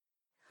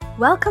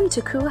Welcome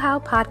to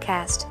Kuhau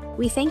Podcast.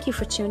 We thank you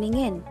for tuning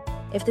in.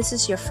 If this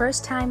is your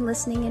first time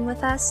listening in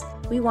with us,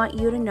 we want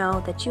you to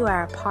know that you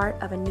are a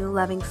part of a new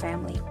loving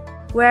family.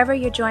 Wherever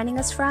you're joining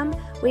us from,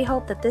 we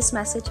hope that this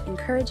message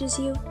encourages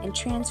you and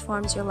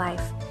transforms your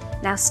life.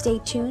 Now stay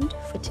tuned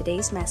for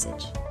today's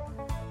message.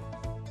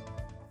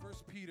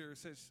 First Peter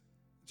says,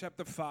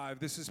 chapter 5,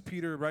 this is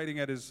Peter writing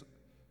at his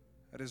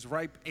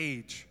ripe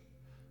age.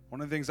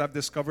 One of the things I've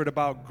discovered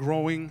about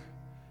growing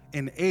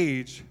in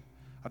age,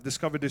 I've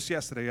discovered this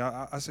yesterday.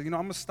 I said, I'm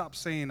going to stop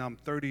saying I'm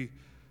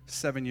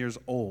 37 years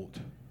old.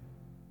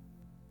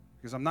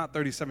 Because I'm not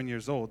 37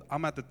 years old.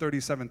 I'm at the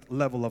 37th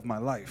level of my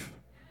life.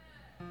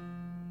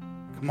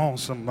 Come on,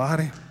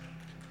 somebody.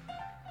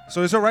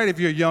 So it's all right if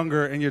you're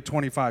younger and you're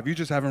 25. You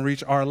just haven't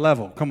reached our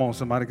level. Come on,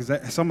 somebody,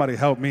 because somebody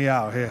help me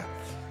out here.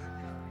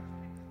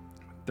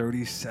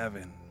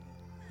 37.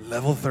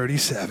 Level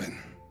 37.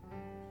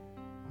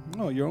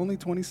 Oh, you're only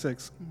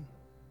 26.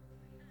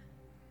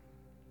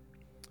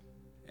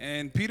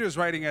 And Peter's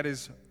writing at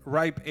his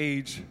ripe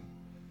age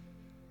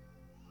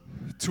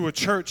to a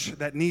church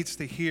that needs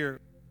to hear,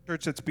 a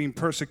church that's being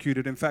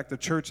persecuted. In fact, a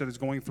church that is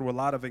going through a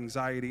lot of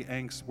anxiety,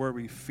 angst,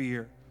 worry,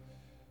 fear,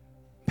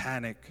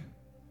 panic.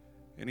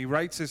 And he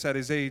writes this at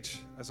his age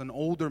as an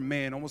older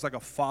man, almost like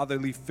a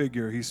fatherly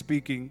figure. He's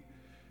speaking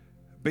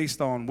based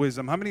on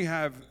wisdom. How many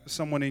have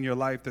someone in your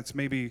life that's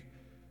maybe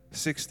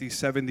 60,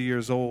 70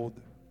 years old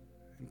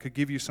and could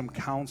give you some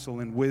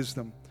counsel and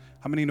wisdom?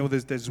 How many know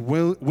there's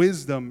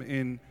wisdom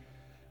in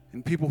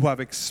people who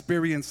have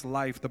experienced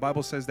life? The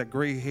Bible says that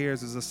gray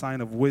hairs is a sign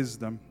of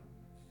wisdom.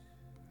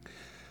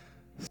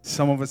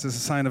 Some of us is a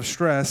sign of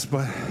stress,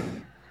 but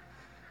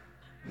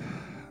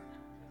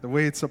the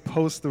way it's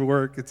supposed to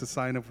work, it's a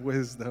sign of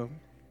wisdom.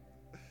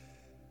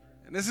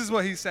 And this is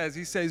what he says.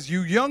 He says,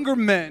 you younger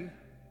men,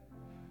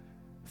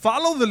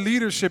 follow the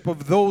leadership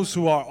of those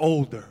who are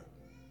older.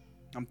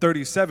 I'm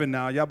 37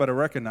 now. Y'all better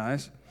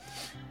recognize.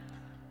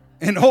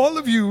 And all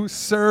of you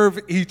serve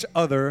each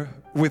other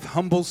with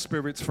humble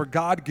spirits, for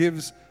God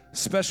gives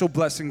special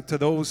blessing to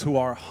those who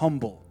are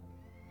humble,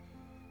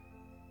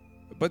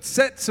 but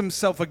sets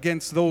himself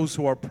against those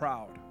who are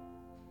proud.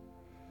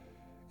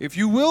 If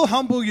you will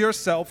humble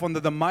yourself under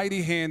the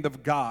mighty hand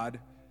of God,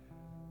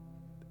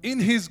 in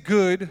his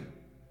good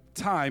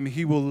time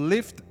he will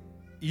lift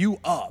you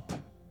up.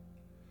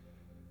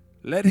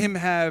 Let him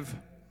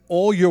have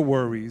all your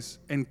worries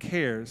and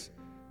cares,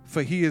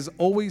 for he is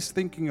always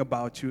thinking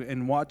about you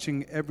and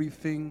watching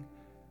everything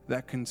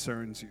that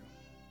concerns you.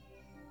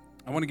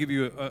 I want to give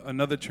you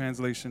another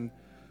translation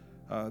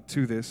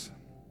to this.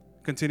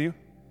 Continue.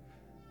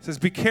 It says,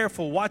 be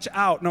careful, watch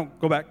out. No,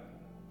 go back.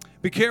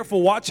 Be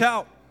careful, watch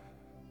out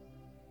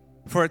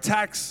for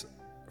attacks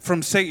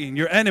from Satan,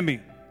 your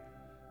enemy.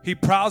 He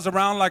prowls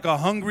around like a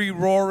hungry,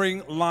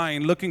 roaring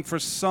lion looking for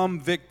some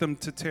victim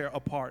to tear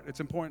apart.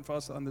 It's important for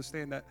us to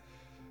understand that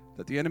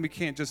the enemy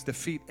can't just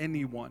defeat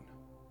anyone.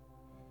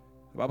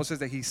 The Bible says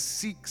that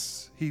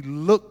he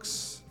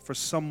looks for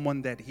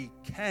someone that he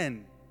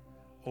can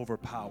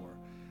overpower,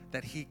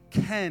 that he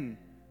can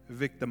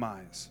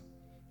victimize.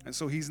 And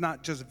so he's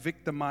not just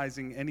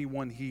victimizing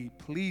anyone he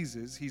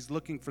pleases, he's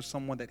looking for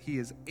someone that he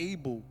is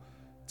able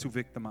to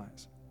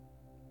victimize.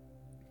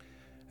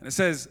 And it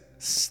says,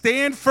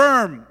 stand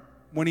firm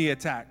when he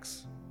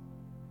attacks.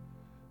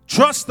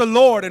 Trust the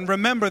Lord and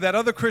remember that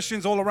other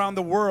Christians all around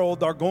the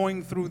world are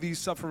going through these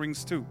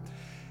sufferings too.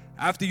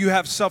 After you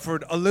have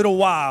suffered a little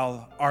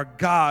while, our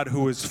God,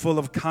 who is full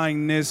of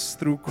kindness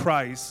through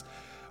Christ,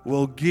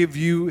 will give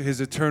you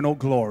his eternal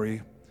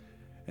glory.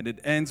 And it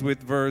ends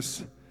with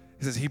it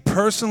says, he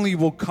personally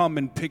will come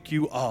and pick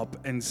you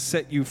up and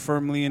set you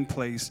firmly in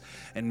place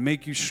and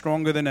make you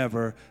stronger than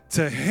ever.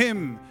 To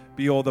him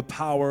be all the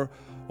power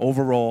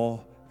over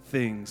all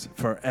things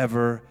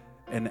forever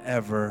and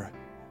ever.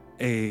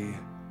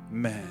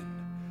 Amen.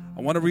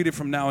 I want to read it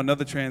from now,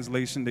 another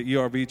translation, the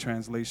ERV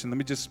translation. Let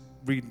me just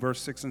read verse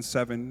 6 and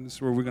 7. This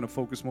is where we're going to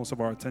focus most of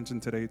our attention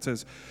today. It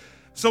says,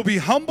 so be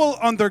humble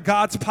under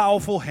God's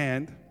powerful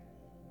hand.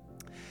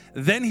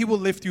 Then he will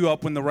lift you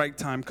up when the right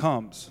time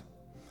comes.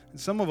 And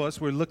some of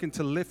us, we're looking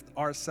to lift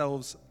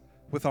ourselves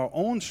with our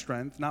own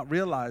strength, not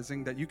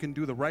realizing that you can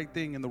do the right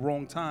thing in the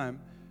wrong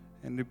time,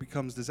 and it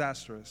becomes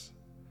disastrous.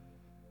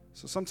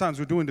 So sometimes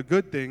we're doing the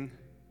good thing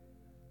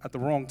at the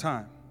wrong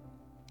time.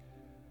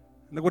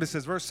 And look what it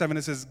says, verse 7,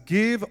 it says,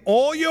 give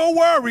all your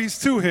worries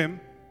to him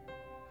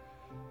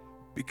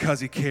because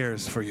he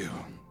cares for you.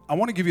 I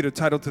want to give you the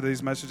title to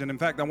today's message, and in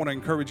fact, I want to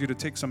encourage you to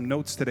take some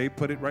notes today.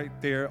 Put it right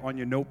there on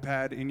your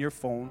notepad in your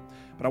phone.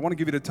 But I want to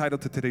give you the title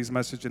to today's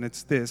message, and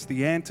it's this: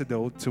 the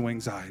antidote to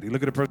anxiety.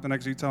 Look at the person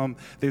next to you, tell them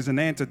there's an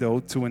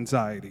antidote to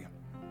anxiety.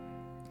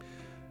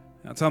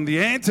 Now tell them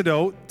the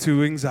antidote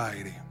to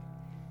anxiety.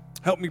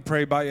 Help me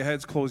pray. Bow your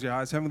heads, close your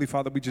eyes. Heavenly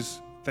Father, we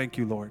just thank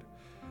you, Lord.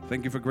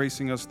 Thank you for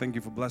gracing us. Thank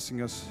you for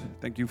blessing us.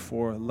 Thank you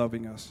for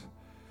loving us.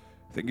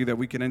 Thank you that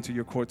we can enter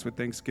your courts with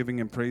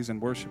thanksgiving and praise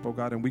and worship, oh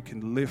God, and we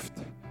can lift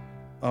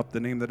up the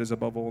name that is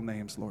above all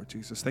names, Lord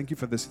Jesus. Thank you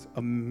for this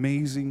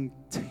amazing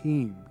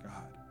team,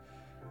 God.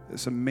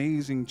 This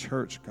amazing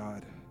church,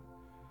 God.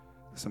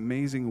 this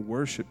amazing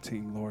worship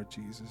team, Lord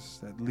Jesus,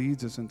 that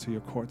leads us into your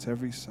courts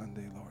every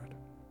Sunday, Lord.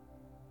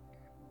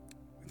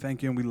 We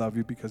thank you and we love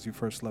you because you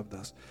first loved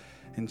us.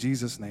 In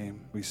Jesus'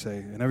 name we say,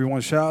 and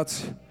everyone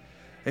shouts,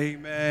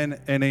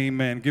 amen and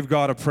amen. Give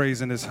God a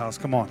praise in this house.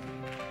 Come on.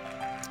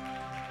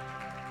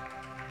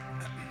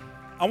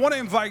 I want to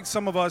invite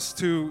some of us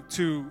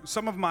to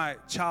some of my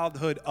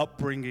childhood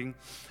upbringing.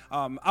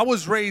 I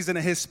was raised in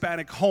a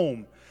Hispanic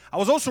home. I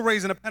was also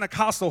raised in a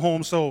Pentecostal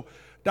home, so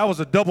that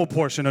was a double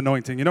portion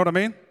anointing. You know what I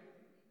mean?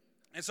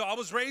 And so I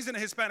was raised in a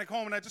Hispanic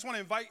home, and I just want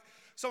to invite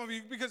some of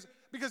you, because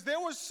there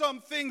were some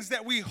things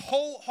that we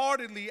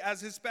wholeheartedly,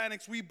 as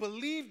Hispanics, we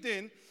believed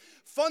in,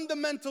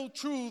 fundamental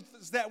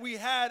truths that we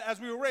had as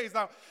we were raised.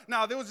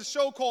 Now there was a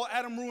show called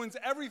Adam Ruins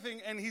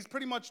Everything, and he's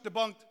pretty much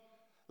debunked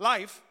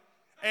life.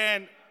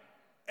 And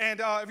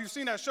if you've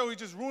seen that show, he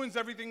just ruins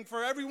everything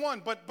for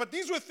everyone. But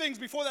these were things,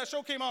 before that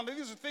show came out,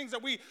 these are things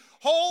that we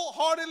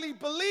wholeheartedly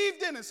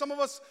believed in. And some of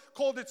us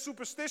called it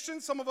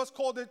superstition. Some of us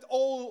called it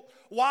old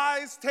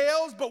wise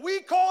tales. But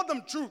we called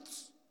them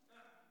truths.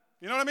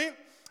 You know what I mean?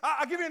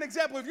 I'll give you an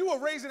example. If you were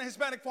raised in a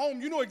Hispanic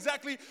home, you know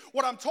exactly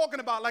what I'm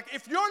talking about. Like,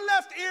 if your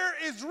left ear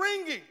is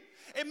ringing,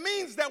 it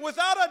means that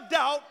without a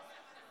doubt,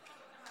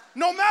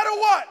 no matter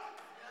what,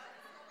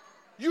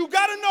 you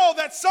got to know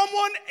that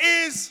someone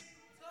is...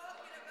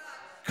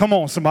 Come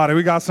on, somebody.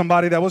 We got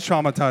somebody that was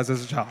traumatized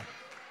as a child.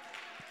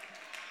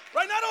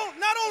 Right?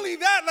 Not only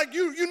that, like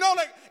you know,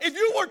 like if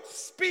you were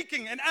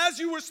speaking and as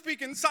you were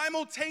speaking,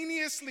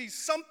 simultaneously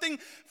something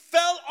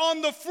fell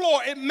on the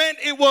floor, it meant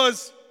it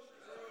was...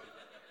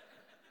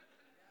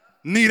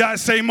 Need I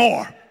say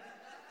more?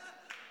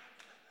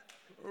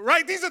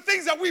 Right? These are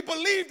things that we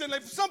believed in.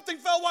 If something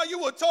fell while you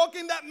were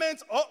talking, that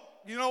meant, oh,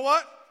 you know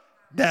what?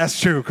 That's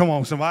true. Come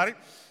on, somebody.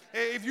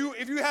 If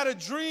you had a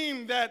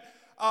dream that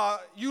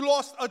you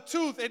lost a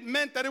tooth, it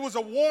meant that it was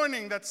a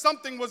warning that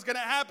something was going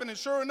to happen. And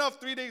sure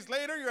enough, 3 days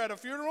later, you're at a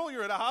funeral,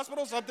 you're at a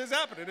hospital, something's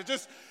happening. It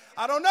just,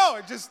 I don't know.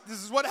 This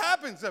is what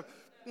happens. And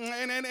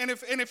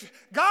if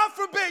God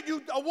forbid,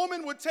 a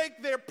woman would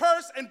take their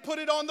purse and put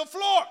it on the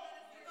floor.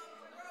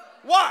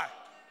 Why?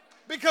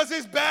 Because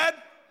it's bad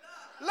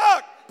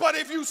luck. But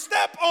if you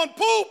step on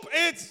poop,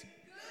 it's good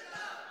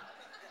luck.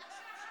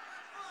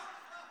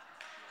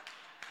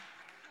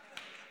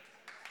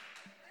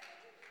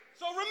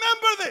 So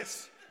remember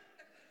this.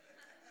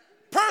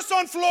 Purse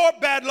on floor,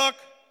 bad luck.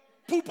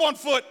 Poop on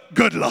foot,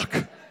 good luck.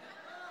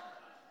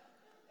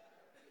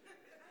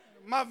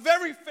 My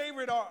very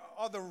favorite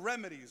are the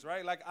remedies,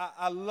 right? Like,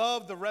 I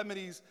love the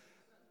remedies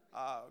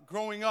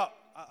growing up.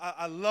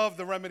 I love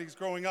the remedies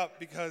growing up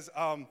because,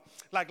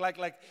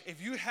 like,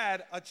 if you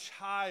had a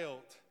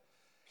child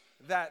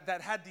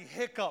that had the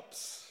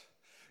hiccups,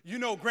 you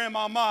know,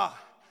 grandmama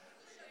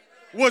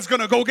was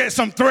gonna go get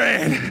some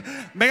thread.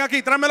 Ven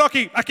aquí, tráemelo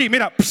aquí,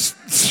 mira.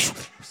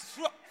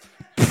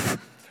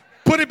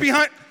 Put it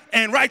behind,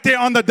 and right there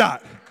on the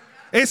dot.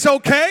 It's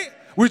okay.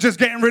 We're just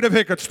getting rid of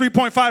hiccups.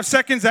 3.5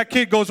 seconds, that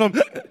kid goes from.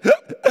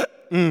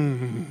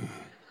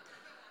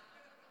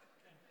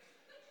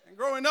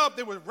 Growing up,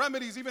 there were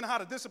remedies, even how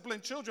to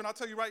discipline children. I'll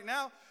tell you right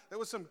now, there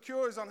was some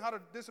cures on how to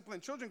discipline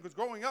children, because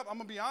growing up, I'm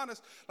going to be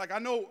honest, like, I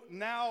know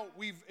now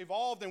we've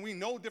evolved and we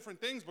know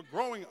different things, but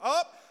growing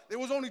up, there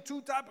was only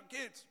two type of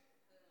kids.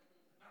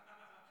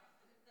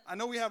 I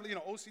know we have,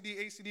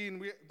 OCD, ACD,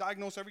 and we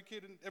diagnose every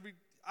kid and every,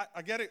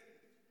 I get it.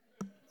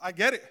 I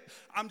get it.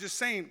 I'm just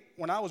saying,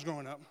 when I was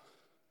growing up,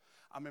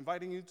 I'm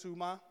inviting you to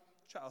my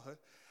childhood,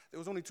 there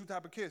was only two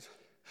type of kids.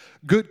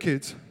 Good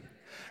kids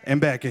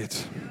and bad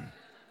kids.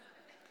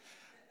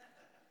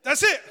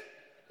 That's it.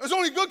 There's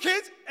only good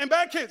kids and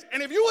bad kids.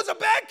 And if you was a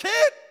bad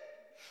kid,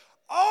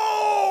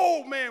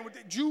 oh, man,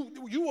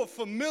 you were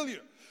familiar.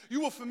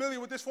 You were familiar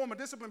with this form of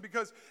discipline,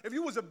 because if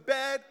you was a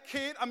bad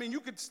kid, I mean, you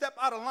could step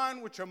out of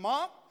line with your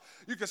mom.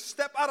 You could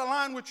step out of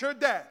line with your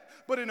dad.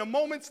 But in a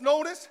moment's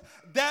notice,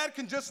 dad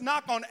can just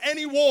knock on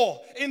any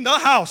wall in the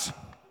house.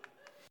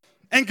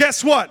 And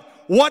guess what?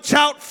 Watch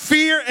out,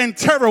 fear and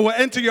terror will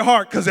enter your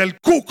heart, because El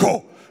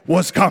Cuco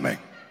was coming.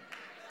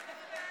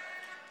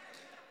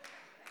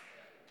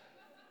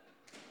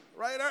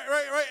 Right.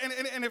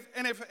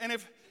 And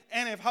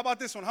if, how about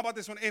this one?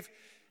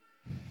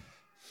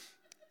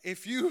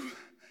 If you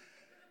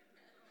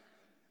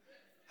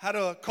had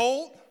a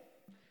cold,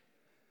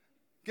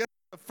 guess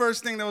the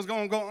first thing that was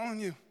going to go on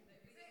you?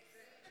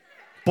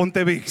 Ponte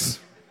Vicks.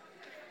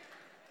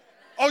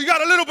 Oh, you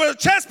got a little bit of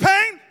chest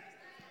pain?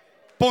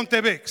 Ponte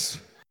Vicks.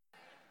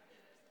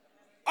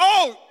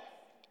 Oh,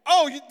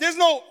 there's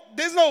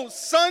no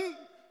sun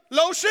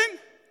lotion?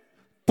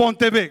 Ponte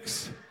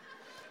Vicks.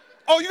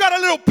 Oh, you got a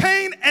little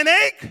pain and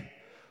ache?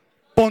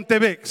 Ponte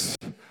Vicks.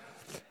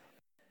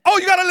 Oh,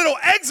 you got a little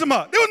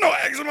eczema? There was no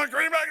eczema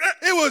cream back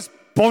there. It was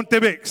Ponte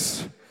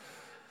Vicks.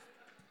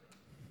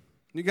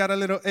 You got a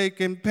little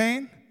ache and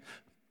pain?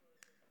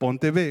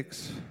 Ponte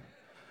Vicks.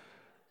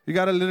 You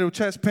got a little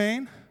chest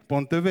pain?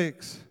 Ponte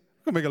Vicks.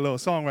 We can make a little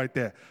song right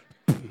there.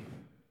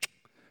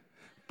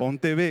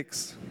 Ponte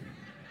Vicks.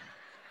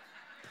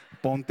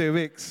 Ponte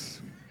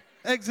Vicks.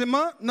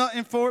 Eczema,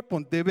 nothing for it.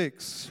 Ponte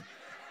Vicks.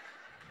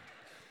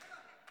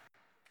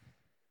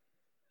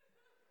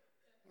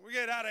 we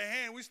get out of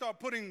hand, we start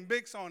putting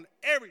Vicks on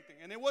everything.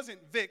 And it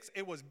wasn't Vicks,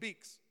 it was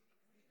Beeks.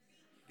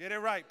 Get it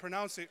right,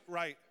 pronounce it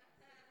right.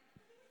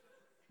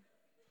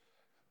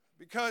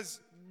 Because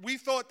we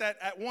thought that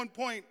at one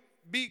point,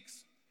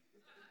 Beeks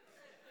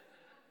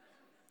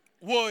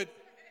would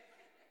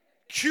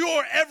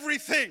cure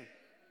everything.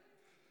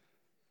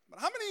 But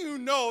how many of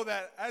you know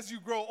that as you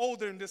grow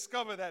older and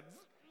discover that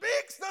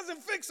Vicks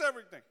doesn't fix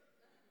everything?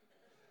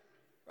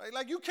 Right?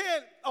 Like you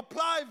can't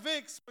apply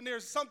Vicks when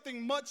there's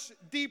something much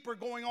deeper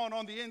going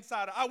on the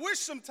inside. I wish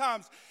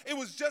sometimes it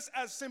was just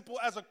as simple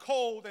as a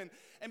cold and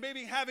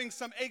maybe having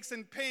some aches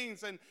and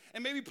pains and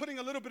maybe putting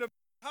a little bit of.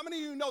 How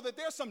many of you know that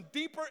there's some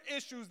deeper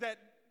issues that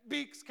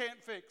Vicks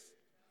can't fix?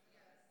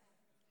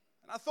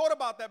 And I thought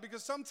about that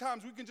because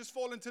sometimes we can just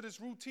fall into this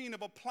routine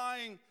of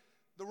applying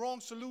the wrong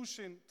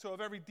solution to a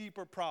very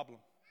deeper problem.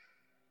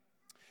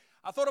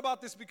 I thought about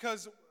this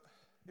because,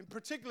 in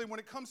particular, when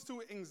it comes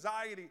to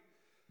anxiety,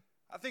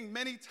 I think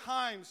many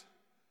times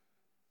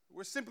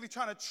we're simply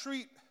trying to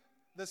treat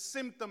the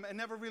symptom and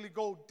never really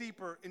go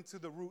deeper into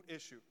the root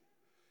issue.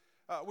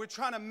 We're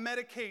trying to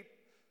medicate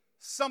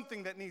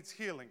something that needs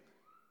healing.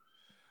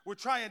 We're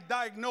trying to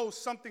diagnose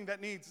something that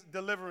needs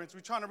deliverance.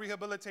 We're trying to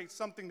rehabilitate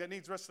something that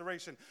needs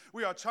restoration.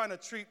 We are trying to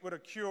treat with a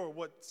cure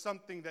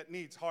something that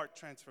needs heart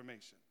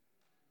transformation.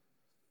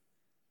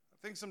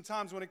 I think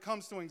sometimes when it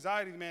comes to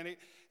anxiety, man,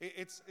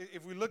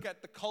 if we look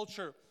at the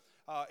culture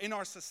in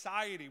our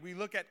society, we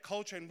look at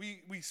culture and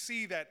we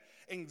see that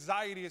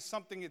anxiety is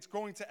something, it's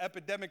growing to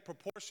epidemic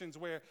proportions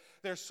where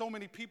there's so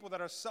many people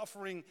that are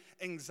suffering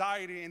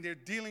anxiety and they're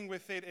dealing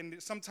with it, and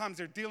sometimes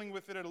they're dealing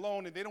with it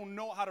alone and they don't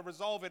know how to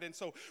resolve it. And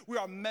so we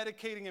are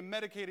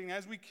medicating.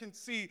 As we can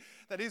see,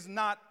 that is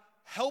not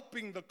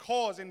helping the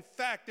cause. In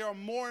fact, there are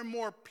more and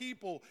more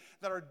people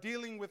that are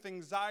dealing with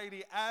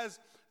anxiety as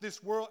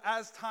this world,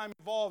 as time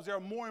evolves. There are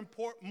more and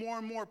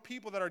more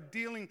people that are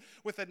dealing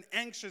with an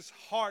anxious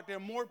heart. There are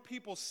more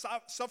people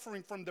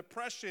suffering from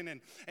depression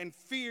and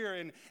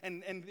fear,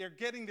 and they're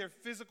getting their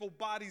physical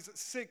bodies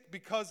sick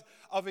because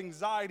of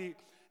anxiety.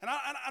 And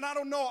I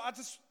don't know,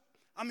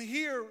 I'm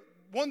here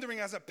wondering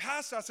as a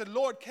pastor, I said,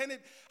 Lord,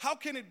 how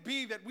can it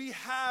be that we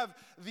have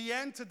the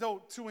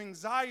antidote to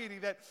anxiety,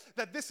 that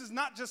this is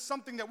not just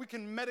something that we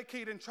can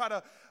medicate and try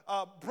to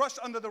brush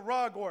under the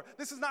rug, or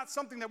this is not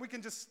something that we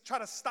can just try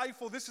to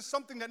stifle. This is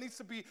something that needs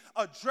to be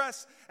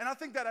addressed. And I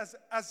think that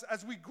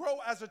as we grow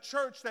as a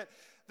church, that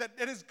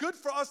it is good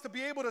for us to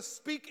be able to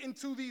speak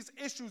into these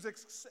issues,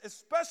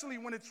 especially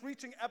when it's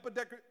reaching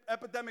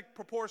epidemic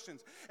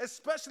proportions,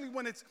 especially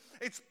when it's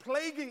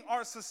plaguing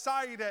our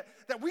society,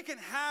 that we can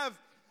have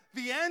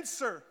the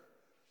answer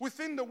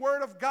within the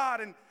Word of God.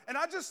 And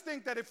I just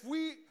think that if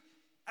we,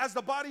 as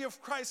the body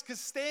of Christ, could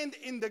stand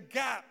in the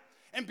gap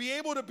and be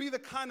able to be the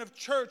kind of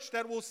church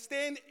that will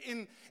stand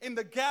in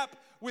the gap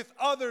with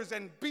others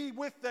and be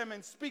with them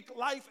and speak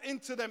life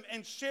into them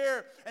and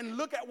share and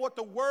look at what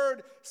the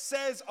Word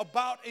says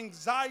about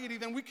anxiety,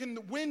 then we can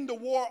win the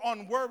war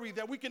on worry,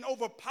 that we can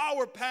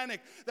overpower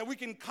panic, that we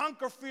can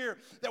conquer fear,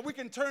 that we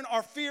can turn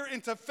our fear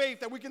into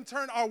faith, that we can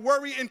turn our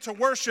worry into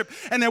worship,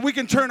 and that we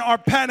can turn our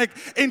panic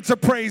into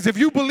praise. If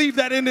you believe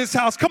that in this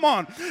house, come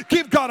on,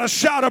 give God a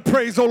shout of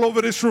praise all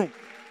over this room.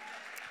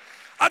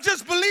 I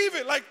just believe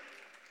it. Like,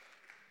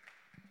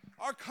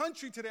 our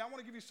country today, I want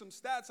to give you some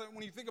stats.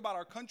 When you think about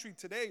our country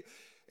today,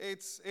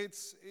 it's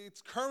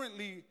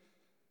currently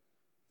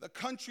the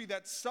country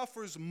that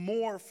suffers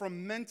more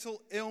from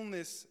mental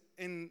illness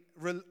and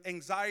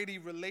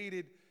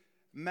anxiety-related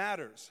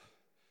matters.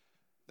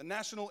 The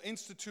National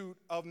Institute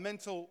of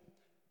Mental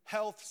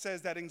Health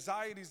says that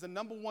anxiety is the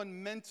number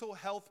one mental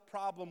health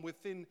problem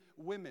within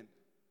women.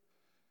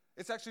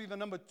 It's actually the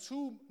number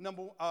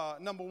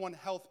one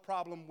health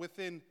problem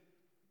within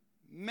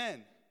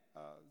men.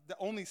 The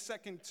only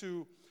second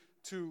to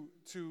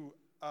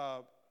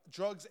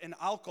drugs and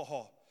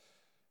alcohol.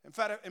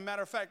 In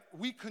matter of fact,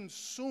 we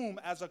consume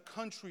as a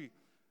country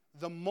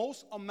the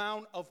most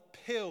amount of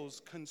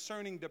pills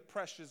concerning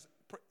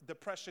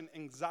depression,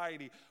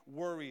 anxiety,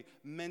 worry,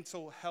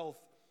 mental health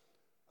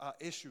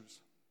issues.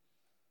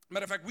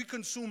 Matter of fact, we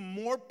consume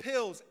more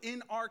pills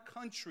in our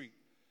country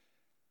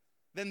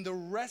than the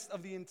rest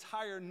of the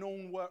entire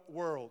known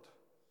world.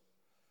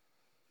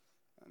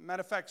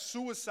 Matter of fact,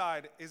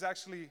 suicide is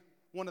actually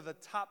one of the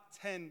top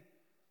 10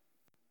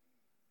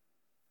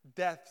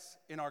 deaths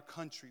in our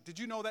country. Did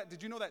you know that?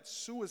 Did you know that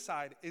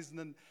suicide is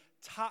in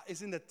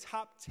the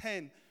top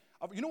 10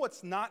 of, you know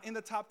what's not in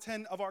the top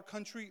 10 of our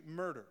country?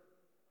 Murder.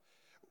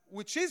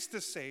 Which is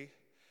to say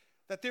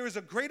that there is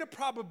a greater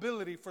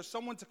probability for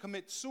someone to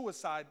commit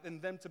suicide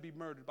than them to be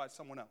murdered by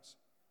someone else.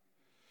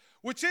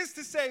 Which is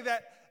to say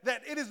that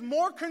it is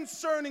more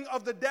concerning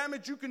of the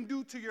damage you can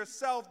do to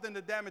yourself than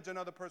the damage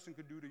another person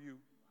could do to you.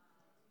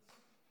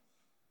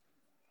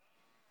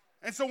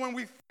 And so when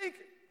we think,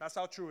 that's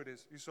how true it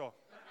is, you saw.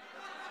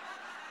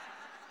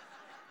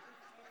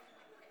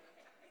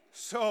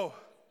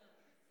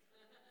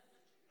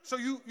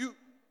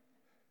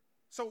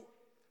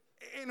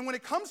 And when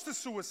it comes to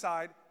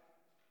suicide,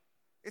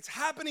 it's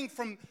happening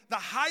from the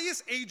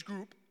highest age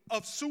group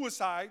of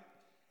suicide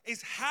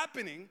is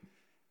happening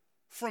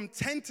from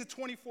 10 to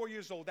 24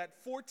 years old,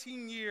 that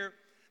 14-year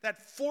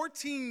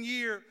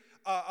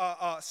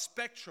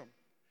spectrum,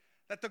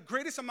 that the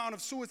greatest amount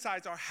of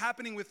suicides are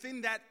happening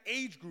within that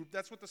age group.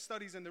 That's what the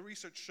studies and the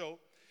research show,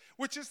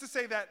 which is to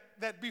say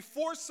that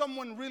before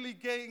someone really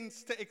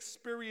gains to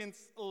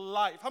experience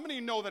life. How many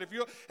of you know that if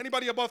you're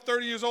anybody above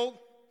 30 years old,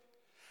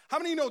 how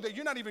many of you know that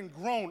you're not even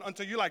grown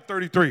until you're like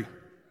 33?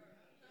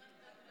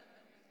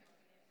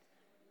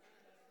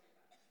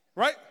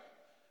 Right?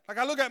 Like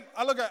I look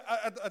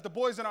at the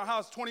boys in our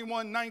house,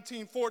 21,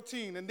 19,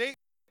 14, and they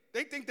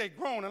think they're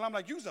grown, and I'm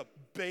like, you's a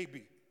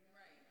baby.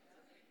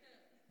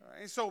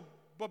 Right. So,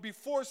 but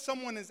before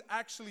someone is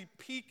actually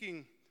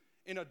peaking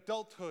in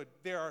adulthood,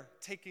 they are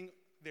taking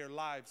their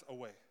lives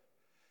away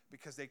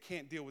because they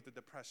can't deal with the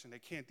depression, they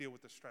can't deal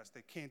with the stress,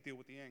 they can't deal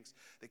with the angst,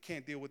 they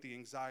can't deal with the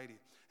anxiety.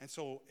 And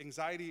so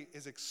anxiety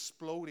is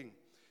exploding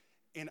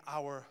in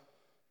our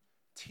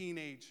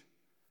teenage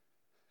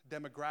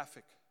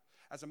demographic.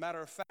 As a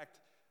matter of fact,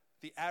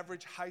 the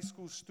average high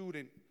school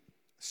student,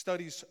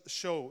 studies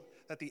show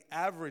that the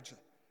average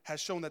has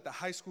shown that the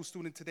high school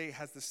student today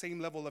has the same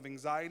level of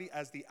anxiety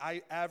as the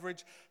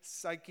average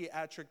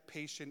psychiatric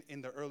patient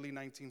in the early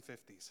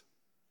 1950s.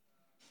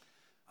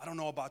 I don't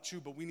know about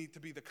you, but we need to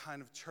be the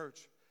kind of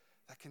church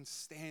that can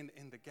stand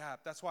in the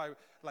gap. That's why,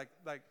 I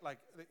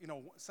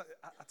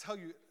tell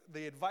you,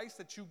 the advice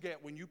that you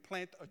get when you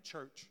plant a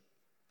church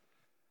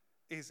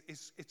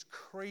it's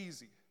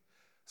crazy.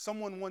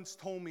 Someone once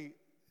told me,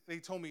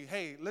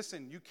 hey,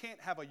 listen, you can't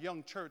have a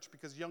young church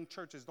because young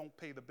churches don't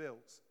pay the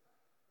bills.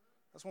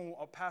 That's when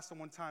a pastor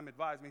one time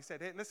advised me. He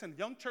said, hey, listen,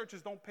 young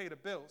churches don't pay the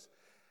bills.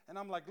 And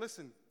I'm like,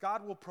 listen,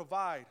 God will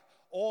provide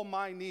all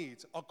my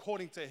needs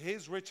according to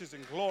his riches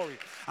and glory.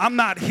 I'm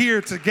not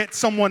here to get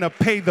someone to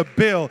pay the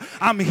bill.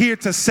 I'm here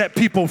to set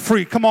people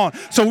free. Come on.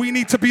 So we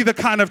need to be the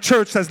kind of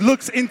church that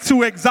looks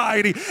into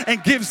anxiety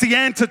and gives the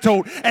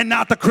antidote and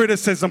not the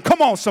criticism.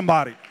 Come on,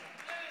 somebody.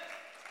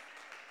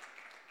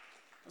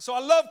 So I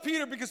love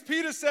Peter because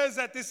Peter says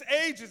at this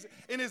age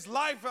in his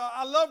life,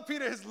 I love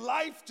Peter, his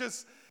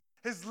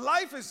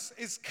life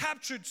is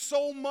captured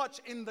so much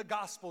in the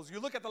Gospels. You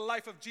look at the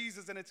life of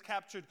Jesus and it's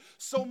captured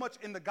so much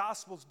in the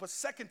Gospels. But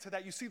second to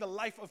that, you see the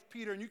life of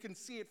Peter, and you can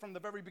see it from the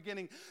very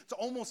beginning to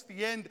almost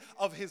the end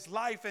of his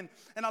life. And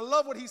I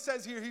love what he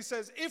says here. He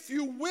says, if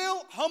you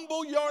will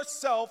humble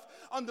yourself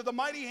under the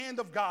mighty hand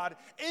of God,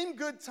 in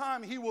good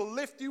time he will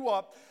lift you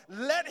up.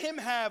 Let him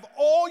have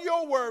all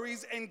your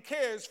worries and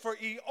cares, for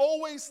he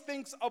always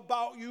thinks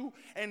about you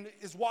and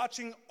is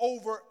watching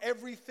over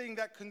everything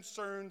that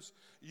concerns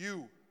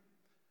you.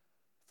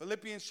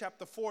 Philippians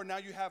chapter 4, now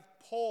you have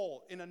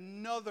Paul in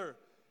another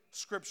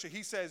scripture.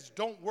 He says,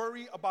 don't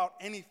worry about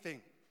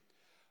anything,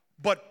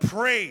 but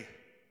pray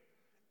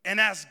and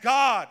ask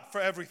God for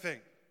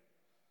everything.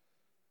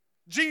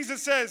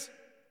 Jesus says,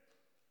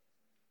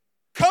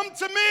 come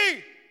to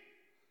me,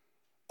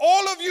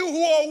 all of you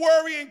who are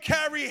worried and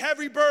carry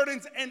heavy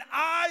burdens, and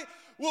I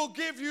will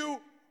give you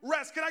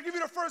rest. Can I give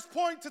you the first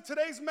point to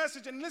today's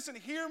message? And listen,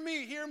 hear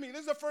me.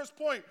 This is the first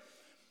point.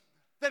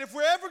 That if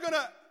we're ever going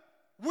to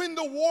win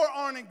the war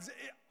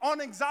on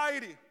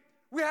anxiety,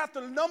 we have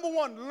to, number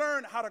one,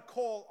 learn how to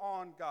call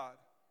on God.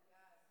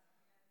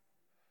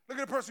 Look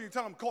at the person, you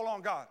tell him, call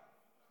on God.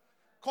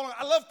 Call on.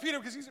 I love Peter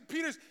because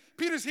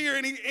Peter's here,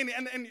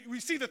 and we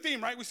see the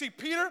theme, right? We see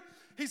Peter,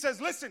 he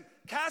says, listen,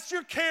 cast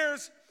your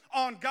cares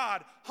on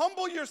God.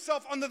 Humble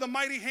yourself under the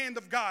mighty hand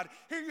of God.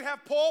 Here you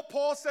have Paul.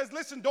 Paul says,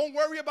 listen, don't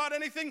worry about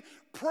anything.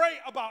 Pray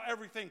about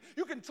everything.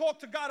 You can talk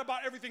to God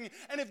about everything.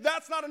 And if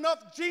that's not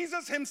enough,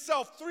 Jesus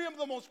himself, three of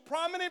the most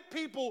prominent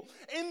people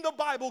in the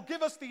Bible,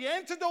 give us the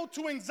antidote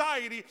to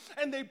anxiety.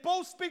 And they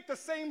both speak the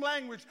same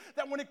language,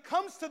 that when it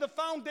comes to the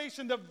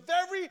foundation,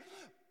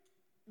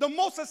 the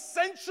most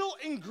essential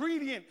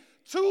ingredient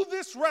to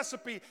this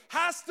recipe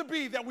has to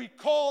be that we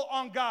call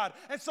on God.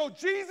 And so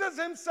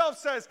Jesus himself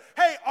says,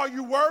 hey, are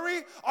you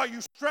worried? Are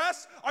you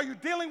stressed? Are you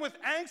dealing with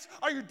angst?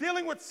 Are you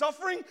dealing with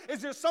suffering?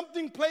 Is there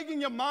something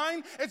plaguing your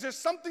mind? Is there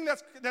something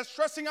that's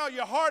stressing out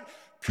your heart?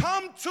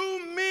 Come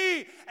to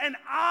me and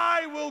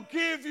I will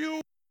give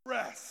you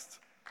rest.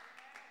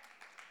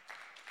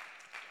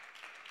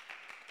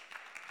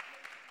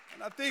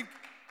 And I think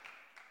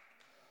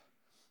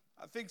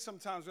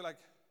sometimes we're like,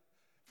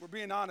 if we're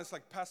being honest,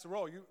 like Pastor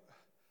Rowe,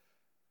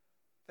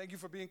 thank you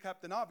for being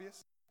Captain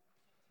Obvious.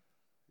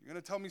 You're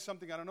going to tell me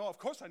something I don't know. Of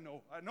course I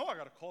know. I know I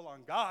got to call on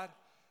God.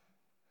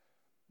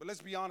 But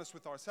let's be honest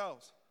with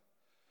ourselves.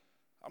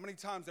 How many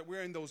times that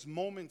we're in those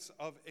moments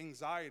of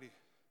anxiety,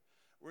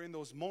 we're in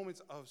those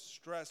moments of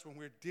stress, when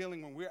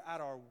we're at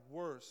our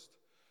worst,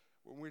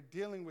 when we're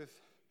dealing with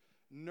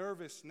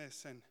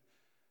nervousness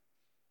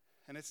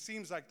and it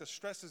seems like the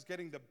stress is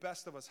getting the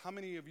best of us. How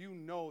many of you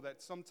know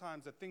that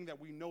sometimes the thing that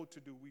we know to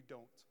do, we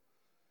don't?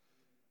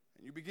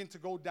 And you begin to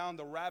go down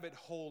the rabbit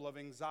hole of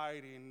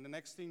anxiety, and the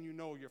next thing you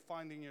know, you're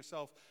finding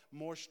yourself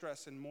more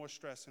stress and more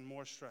stress and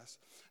more stress.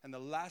 And the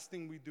last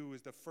thing we do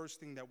is the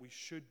first thing that we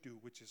should do,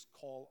 which is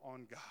call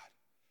on God.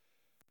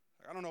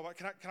 I don't know,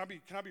 can I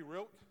be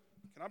real?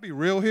 Can I be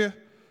real here?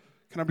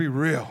 Can I be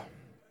real?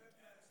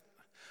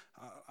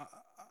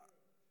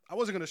 I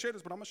wasn't going to share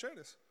this, but I'm going to share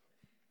this.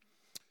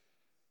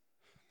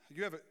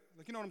 You ever,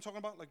 you know what I'm talking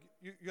about? Like,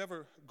 you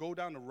ever go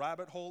down the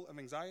rabbit hole of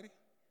anxiety?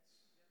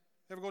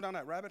 You ever go down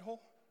that rabbit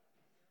hole?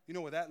 You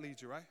know where that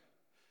leads you, right?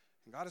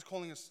 And God is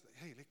calling us,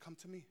 hey, come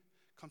to me.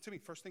 Come to me.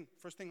 First thing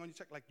on your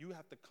check, like, you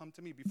have to come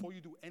to me before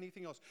you do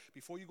anything else,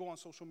 before you go on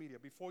social media,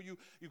 before you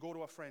go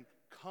to a friend.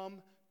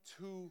 Come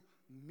to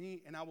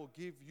me, and I will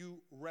give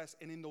you rest.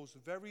 And in those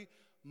very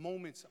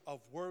moments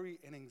of worry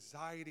and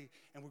anxiety,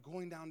 and we're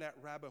going down that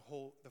rabbit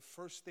hole, the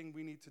first thing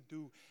we need to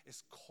do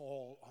is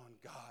call on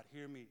God.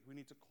 Hear me. We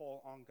need to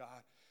call on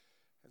God.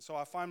 And so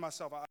I find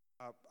myself,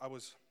 I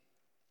was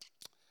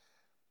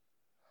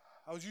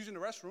using the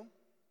restroom.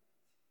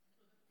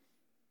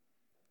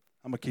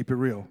 I'm going to keep it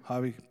real.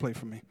 Javi, play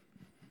for me.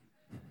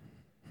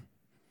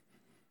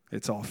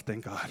 It's off,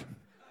 thank God.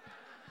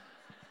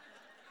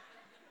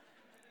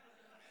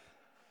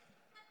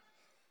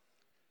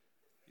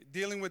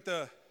 Dealing with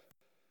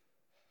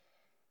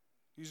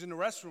using the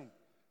restroom.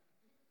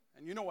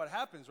 And you know what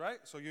happens, right?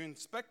 So you're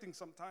inspecting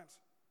sometimes.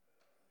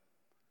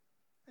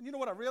 And you know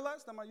what I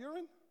realized? That my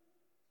urine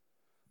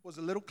was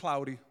a little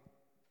cloudy.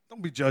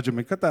 Don't be judging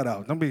me. Cut that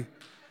out.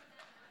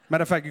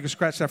 Matter of fact, you can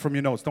scratch that from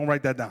your notes. Don't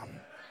write that down.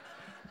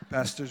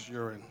 Pastor's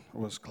urine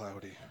was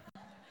cloudy.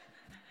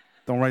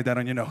 Don't write that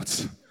on your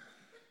notes.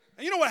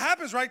 And you know what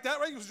happens, right?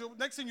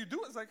 Next thing you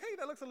do is like, hey,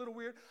 that looks a little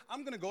weird.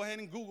 I'm going to go ahead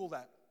and Google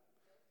that.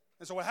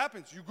 And so what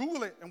happens? You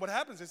Google it, and what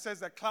happens? It says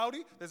that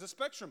cloudy, there's a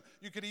spectrum.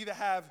 You could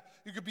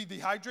be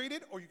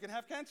dehydrated, or you can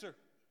have cancer.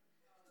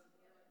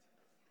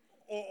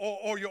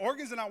 Or your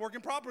organs are not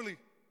working properly.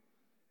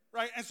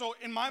 Right? And so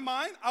in my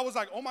mind, I was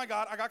like, oh my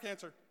God, I got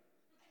cancer.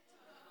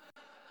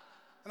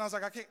 And I was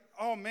like, I can't,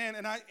 oh man.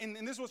 And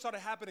this is what started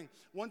happening.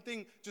 One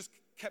thing just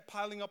kept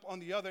piling up on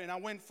the other, and I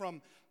went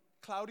from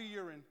cloudy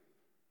urine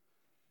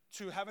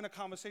to having a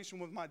conversation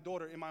with my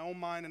daughter in my own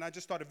mind, and I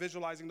just started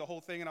visualizing the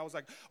whole thing, and I was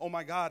like, oh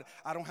my God,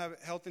 I don't have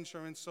health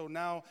insurance, so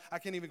now I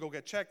can't even go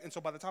get checked, and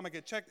so by the time I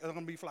get checked, I'm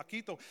going to be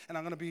flaquito, and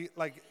I'm going to be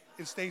like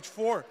in stage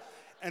 4.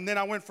 And then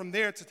I went from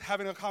there to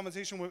having a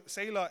conversation with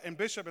Selah and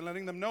Bishop and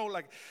letting them know,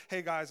 like,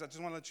 hey guys, I just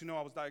want to let you know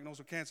I was diagnosed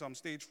with cancer, I'm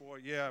stage 4,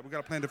 yeah, we got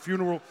to plan the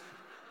funeral.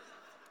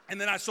 And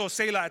then I saw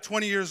Selah at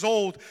 20 years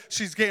old.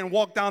 She's getting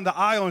walked down the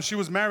aisle, and she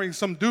was marrying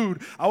some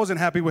dude. I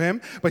wasn't happy with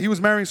him, but he was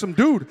marrying some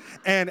dude.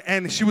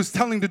 And she was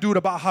telling the dude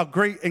about how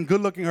great and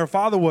good-looking her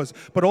father was,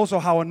 but also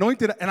how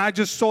anointed. And I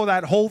just saw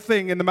that whole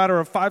thing in the matter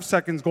of 5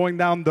 seconds going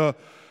down the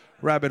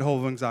rabbit hole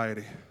of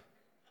anxiety.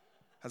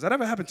 Has that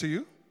ever happened to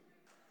you?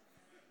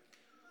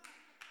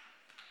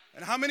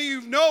 And how many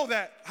of you know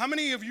that? How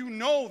many of you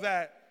know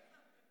that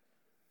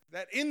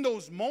in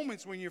those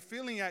moments when you're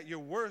feeling at your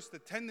worst, the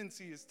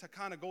tendency is to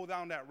kind of go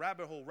down that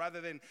rabbit hole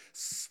rather than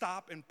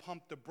stop and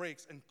pump the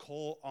brakes and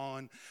call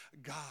on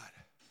God.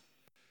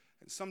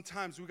 And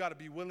sometimes we got to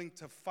be willing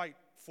to fight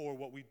for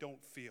what we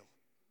don't feel.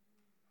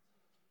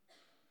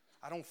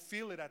 I don't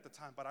feel it at the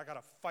time, but I got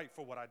to fight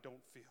for what I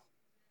don't feel.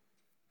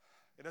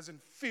 It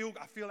doesn't feel,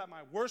 I feel at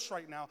my worst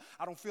right now.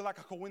 I don't feel like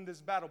I can win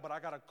this battle, but I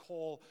got to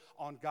call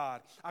on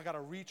God. I got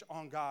to reach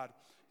on God.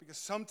 Because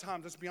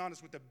sometimes, let's be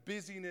honest, with the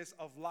busyness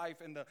of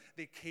life and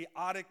the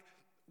chaotic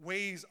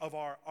ways of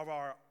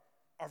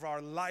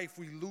our life,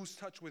 we lose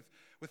touch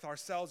with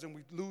ourselves, and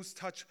we lose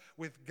touch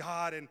with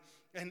God, and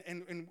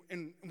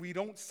we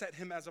don't set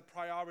him as a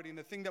priority. And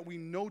the thing that we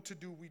know to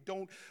do, we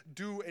don't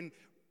do. And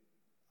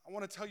I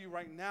want to tell you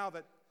right now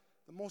that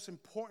the most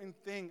important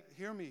thing,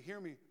 hear me,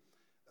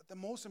 that the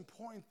most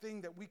important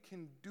thing that we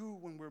can do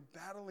when we're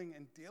battling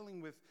and dealing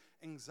with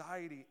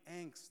anxiety,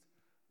 angst,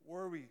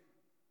 worry,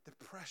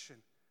 depression,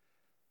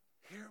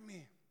 hear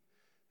me,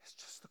 it's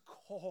just a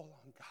call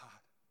on God.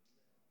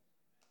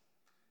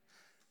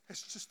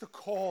 It's just a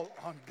call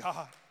on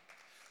God.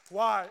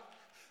 Why?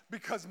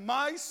 Because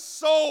my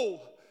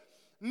soul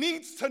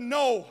needs to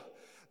know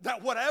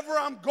that whatever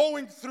I'm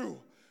going through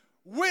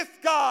with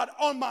God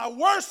on my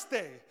worst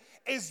day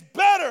is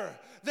better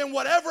than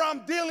whatever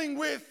I'm dealing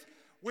with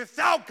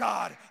without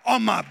God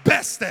on my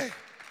best day.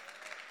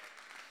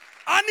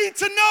 I need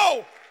to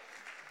know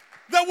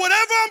that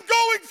whatever I'm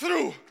going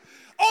through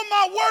on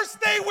my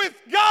worst day with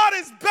God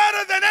is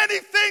better than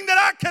anything that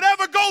I could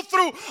ever go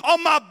through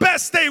on my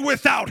best day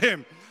without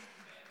him.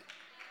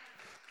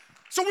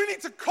 So we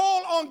need to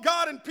call on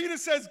God, and Peter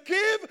says,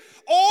 give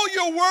all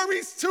your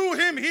worries to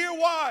him.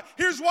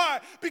 Here's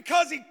why.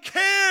 Because he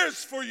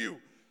cares for you.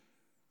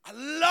 I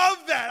love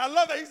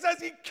that. He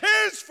says he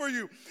cares for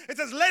you. It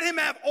says, let him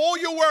have all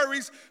your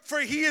worries,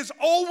 for he is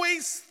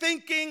always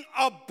thinking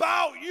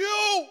about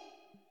you.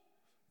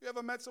 You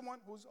ever met someone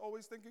who's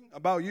always thinking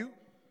about you?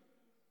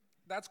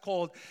 That's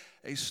called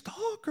a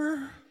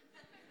stalker.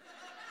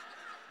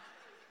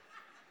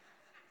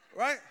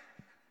 Right?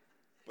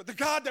 But the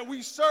God that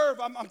we serve,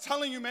 I'm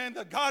telling you, man,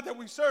 the God that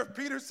we serve,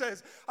 Peter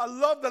says, I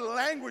love the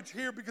language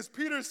here, because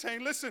Peter is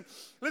saying, listen,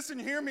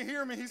 hear me.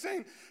 He's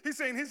saying,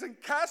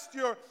 cast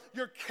your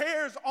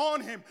cares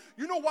on him.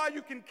 You know why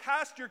you can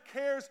cast your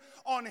cares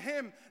on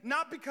him?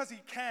 Not because he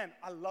can.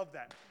 I love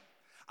that.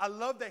 I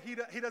love that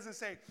he doesn't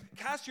say,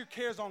 cast your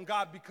cares on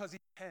God because he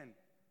can.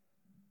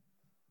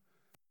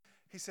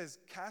 He says,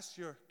 cast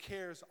your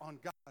cares on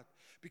God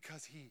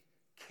because he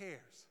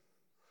cares.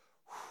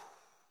 Whew.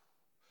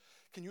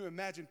 Can you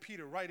imagine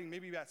Peter writing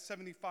maybe at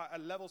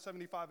level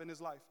 75 in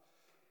his life?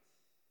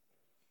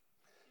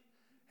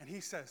 And he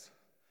says,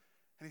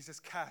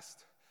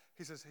 cast.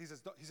 He says,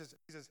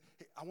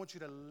 I want you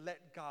to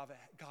let God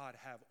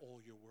have all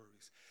your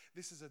worries.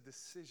 This is a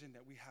decision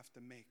that we have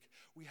to make.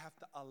 We have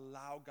to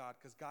allow God,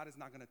 because God is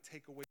not going to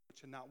take away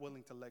what you're not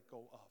willing to let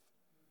go of.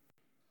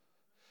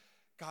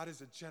 God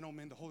is a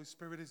gentleman. The Holy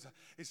Spirit is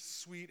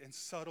sweet and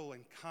subtle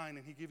and kind,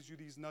 and he gives you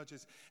these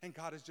nudges. And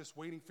God is just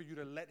waiting for you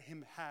to let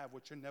him have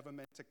what you're never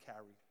meant to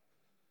carry.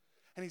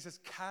 And he says,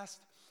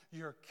 cast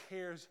your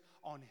cares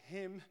on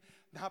him,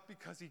 not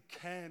because he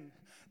can,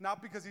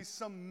 not because he's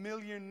some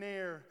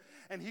millionaire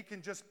and he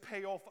can just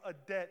pay off a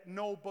debt.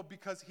 No, but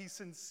because he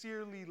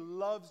sincerely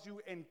loves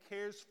you and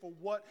cares for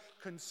what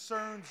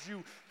concerns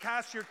you.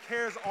 Cast your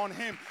cares on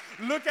him.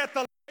 Look at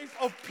the life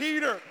of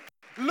Peter.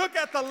 Look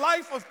at the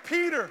life of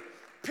Peter.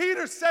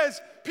 Peter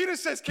says,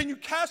 can you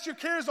cast your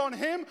cares on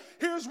him?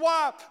 Here's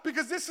why.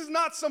 Because this is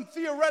not some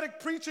theoretic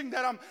preaching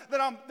that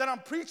I'm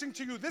preaching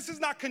to you. This is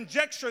not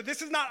conjecture.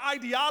 This is not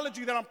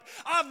ideology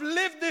I've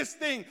lived this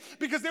thing.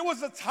 Because there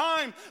was a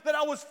time that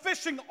I was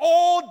fishing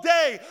all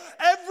day.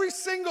 Every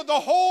single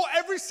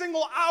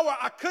hour,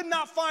 I could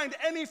not find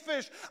any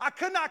fish. I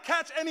could not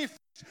catch any fish.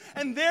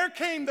 And there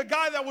came the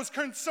guy that was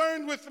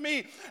concerned with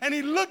me, and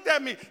he looked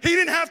at me. He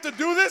didn't have to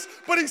do this,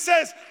 but he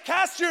says,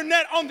 cast your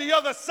net on the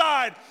other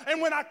side.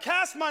 And when I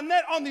cast my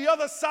net on the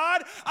other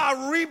side,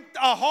 I reaped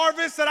a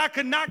harvest that I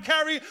could not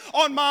carry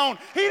on my own.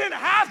 He didn't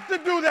have to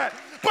do that,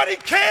 but he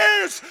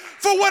cares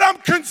for what I'm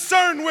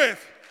concerned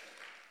with.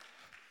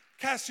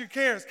 Cast your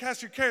cares,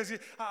 cast your cares.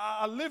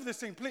 I live this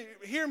thing. Please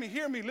hear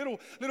me,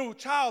 little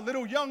child,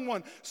 little young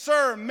one.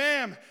 Sir,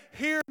 ma'am,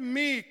 hear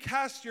me.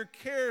 Cast your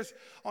cares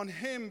on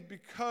him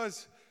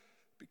because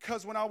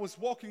when I was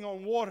walking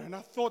on water and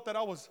I thought that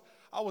I was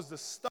the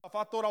stuff.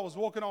 I thought I was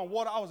walking on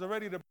water. I was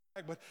ready to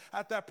brag, but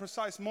at that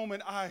precise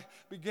moment, I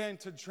began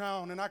to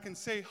drown. And I can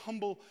say,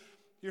 humble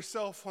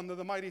yourself under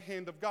the mighty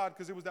hand of God,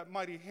 because it was that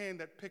mighty hand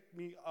that picked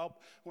me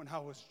up when I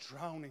was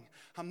drowning.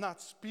 I'm not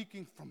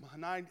speaking from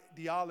an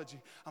ideology.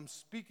 I'm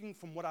speaking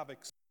from what I've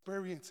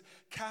experienced.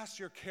 Cast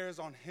your cares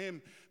on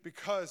him,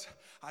 because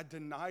I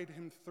denied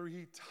him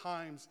 3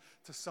 times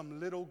to some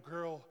little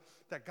girl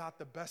that got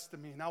the best of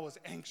me, and I was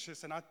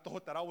anxious, and I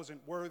thought that I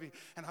wasn't worthy,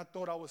 and I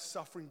thought I was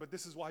suffering. But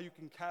this is why you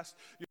can cast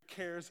your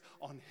cares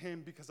on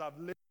him, because I've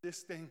lived this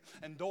thing.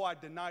 And though I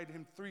denied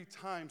him 3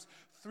 times,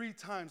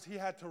 he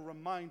had to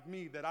remind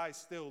me that I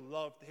still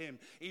loved him,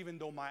 even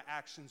though my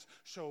actions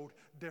showed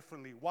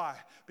differently. Why?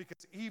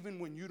 Because even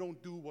when you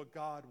don't do what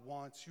God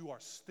wants, you are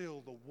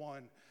still the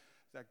one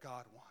that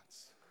God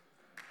wants.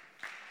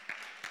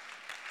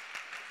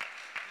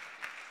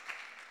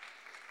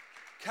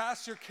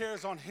 Cast your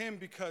cares on him,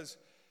 because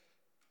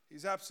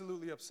he's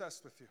absolutely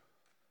obsessed with you.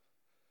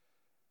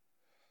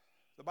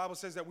 The Bible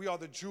says that we are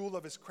the jewel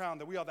of his crown,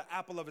 that we are the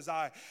apple of his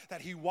eye, that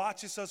he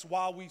watches us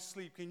while we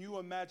sleep. Can you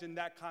imagine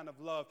that kind of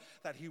love,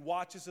 that he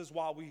watches us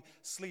while we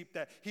sleep,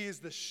 that he is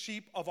the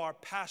sheep of our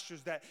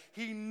pastures, that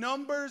he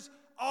numbers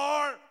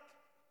our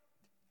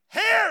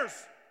hairs?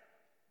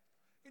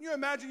 Can you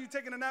imagine you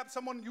taking a nap,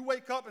 you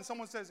wake up and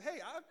someone says, hey,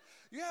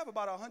 you have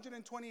about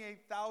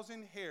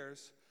 128,000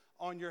 hairs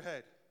on your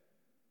head.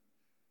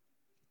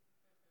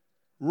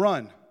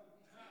 Run.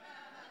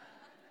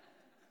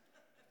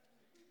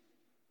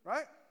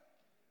 Right?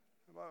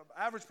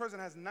 Average person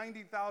has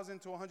 90,000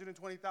 to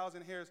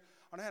 120,000 hairs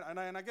on their head.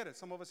 And I get it.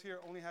 Some of us here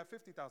only have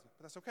 50,000,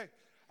 but that's okay.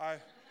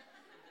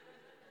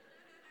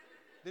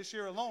 This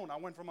year alone, I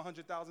went from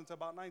 100,000 to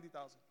about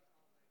 90,000.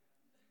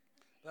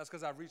 That's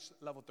because I've reached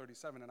level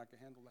 37 and I can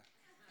handle that.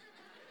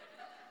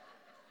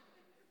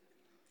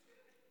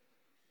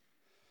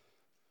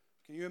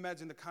 Can you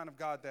imagine the kind of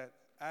God that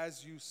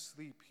as you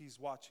sleep, he's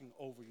watching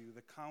over you?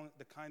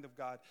 The kind of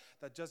God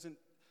that doesn't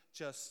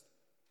just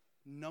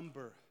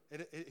number.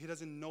 He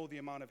doesn't know the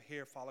amount of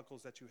hair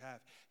follicles that you have.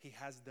 He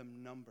has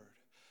them numbered.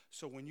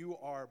 So when you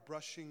are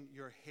brushing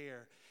your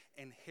hair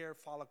and hair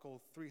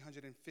follicle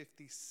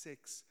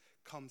 356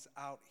 comes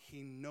out,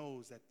 he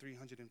knows that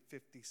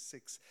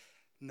 356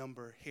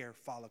 number hair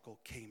follicle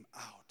came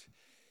out.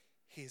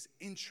 He is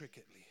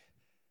intricately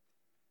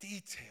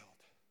detailed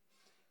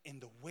in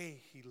the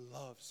way he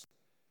loves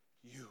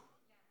you.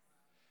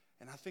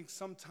 And I think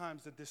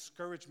sometimes the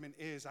discouragement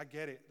is, I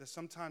get it, that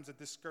sometimes the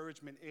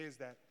discouragement is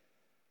that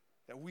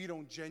we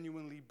don't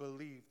genuinely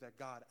believe that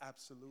God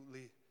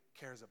absolutely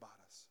cares about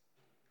us.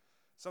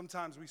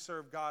 Sometimes we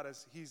serve God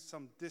as he's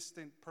some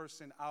distant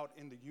person out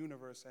in the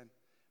universe, and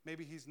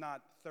maybe he's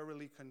not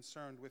thoroughly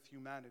concerned with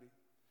humanity.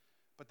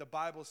 But the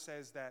Bible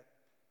says that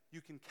you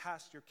can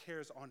cast your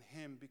cares on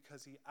him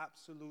because he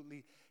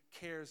absolutely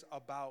cares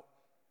about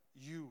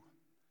you.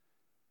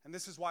 And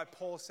this is why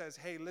Paul says,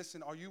 hey,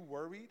 listen, are you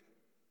worried?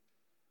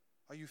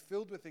 Are you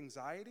filled with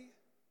anxiety?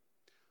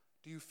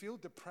 Do you feel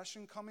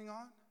depression coming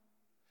on?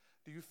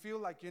 Do you feel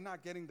like you're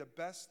not getting the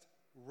best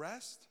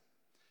rest?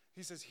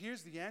 He says,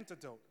 here's the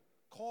antidote.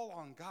 Call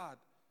on God.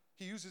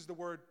 He uses the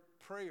word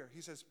prayer.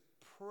 He says,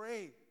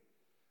 pray.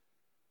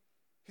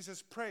 He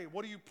says, pray.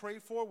 What do you pray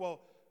for? Well,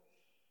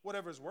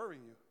 whatever's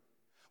worrying you.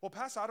 Well,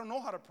 Pastor, I don't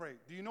know how to pray.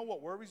 Do you know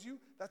what worries you?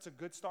 That's a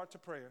good start to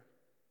prayer.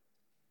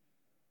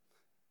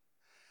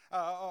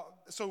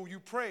 So you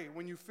pray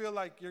when you feel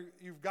like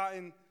you've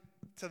gotten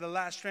to the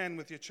last strand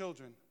with your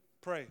children.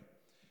 Pray.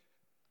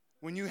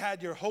 When you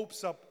had your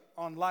hopes up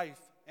on life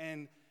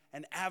and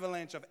an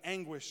avalanche of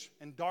anguish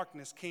and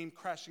darkness came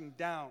crashing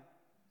down,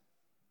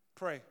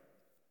 pray.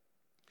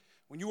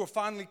 When you were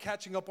finally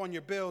catching up on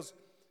your bills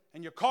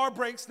and your car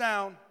breaks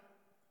down,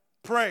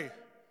 pray.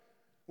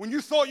 When you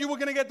thought you were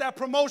going to get that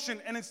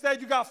promotion and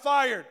instead you got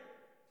fired,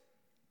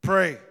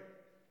 pray.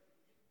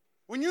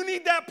 When you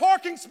need that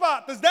parking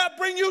spot, does that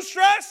bring you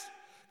stress?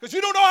 Because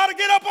you don't know how to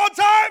get up on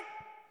time?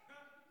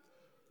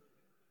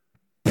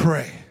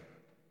 Pray.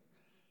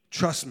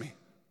 Trust me,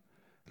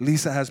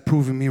 Lisa has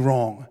proven me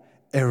wrong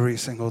every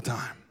single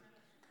time.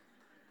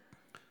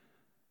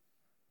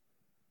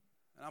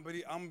 And I'm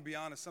going to be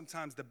honest,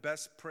 sometimes the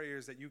best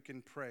prayers that you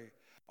can pray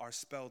are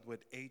spelled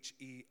with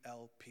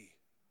H-E-L-P.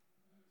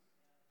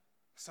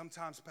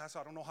 Sometimes, Pastor,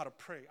 I don't know how to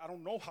pray. I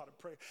don't know how to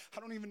pray. I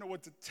don't even know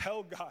what to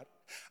tell God.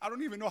 I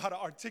don't even know how to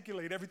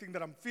articulate everything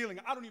that I'm feeling.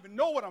 I don't even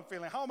know what I'm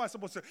feeling. How am I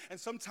supposed to? And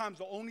sometimes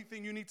the only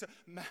thing you need to,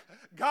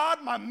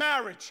 God, my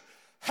marriage,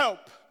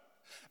 help.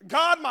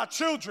 God, my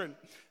children,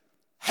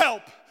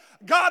 help.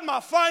 God, my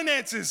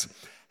finances,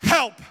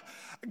 help.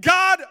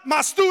 God,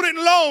 my student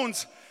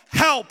loans,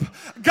 help.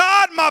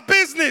 God, my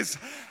business,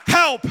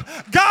 help.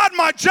 God,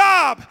 my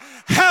job,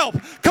 help.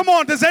 Come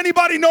on, does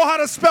anybody know how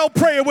to spell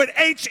prayer with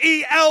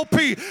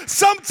H-E-L-P?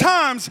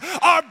 Sometimes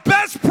our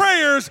best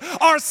prayers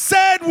are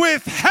said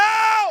with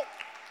help.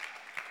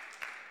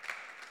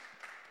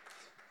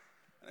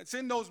 And it's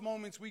in those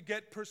moments we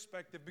get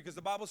perspective, because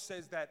the Bible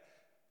says that,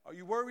 are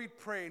you worried?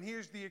 Pray. And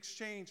here's the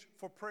exchange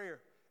for prayer.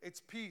 It's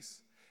peace.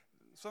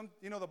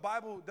 The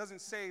Bible doesn't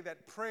say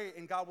that pray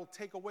and God will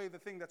take away the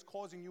thing that's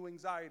causing you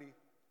anxiety.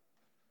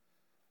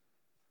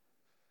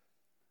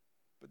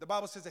 But the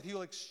Bible says that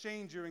he'll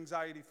exchange your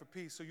anxiety for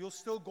peace. So you'll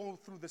still go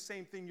through the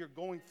same thing you're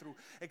going through,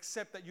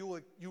 except that you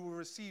will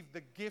receive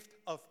the gift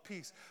of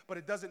peace. But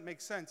it doesn't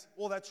make sense.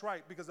 Well, that's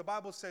right, because the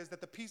Bible says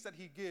that the peace that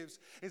he gives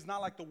is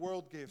not like the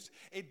world gives.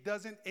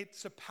 It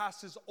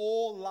surpasses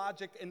all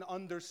logic and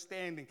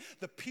understanding.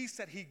 The peace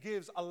that he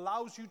gives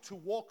allows you to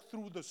walk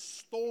through the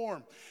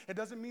storm. It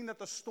doesn't mean that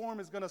the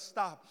storm is going to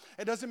stop.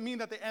 It doesn't mean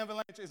that the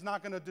avalanche is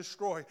not going to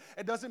destroy.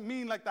 It doesn't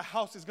mean like the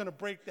house is going to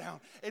break down.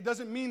 It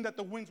doesn't mean that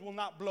the winds will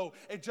not blow.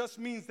 It just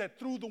means that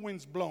through the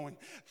winds blowing,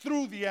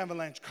 through the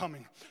avalanche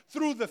coming,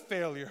 through the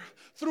failure,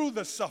 through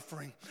the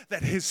suffering,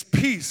 that his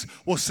peace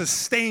will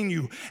sustain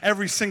you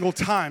every single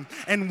time.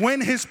 And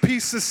when his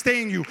peace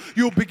sustains you,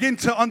 you'll begin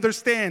to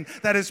understand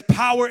that his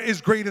power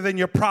is greater than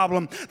your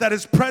problem, that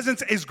his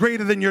presence is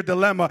greater than your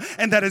dilemma,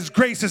 and that his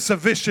grace is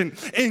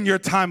sufficient in your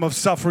time of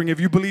suffering. If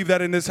you believe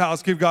that in this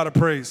house, give God a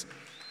praise.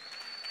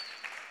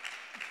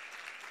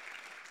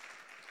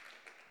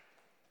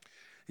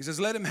 He says,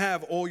 let him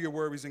have all your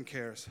worries and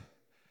cares,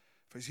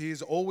 for he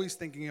is always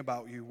thinking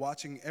about you,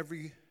 watching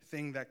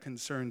everything that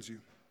concerns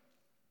you.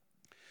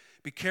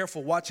 Be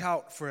careful, watch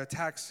out for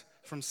attacks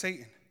from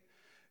Satan,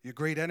 your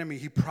great enemy.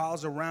 He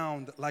prowls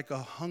around like a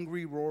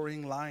hungry,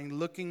 roaring lion,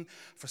 looking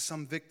for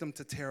some victim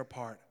to tear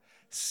apart.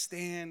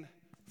 Stand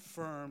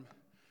firm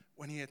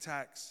when he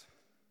attacks.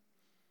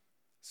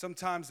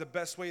 Sometimes the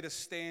best way to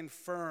stand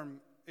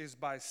firm is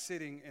by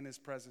sitting in his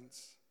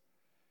presence.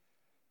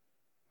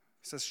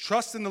 It says,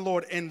 trust in the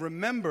Lord and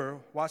remember,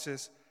 watch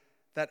this,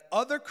 that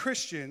other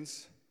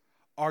Christians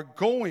all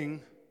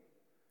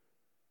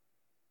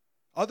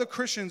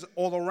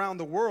around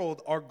the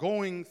world are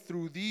going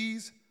through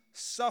these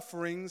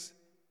sufferings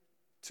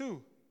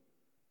too.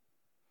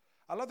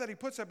 I love that he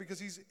puts that, because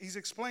he's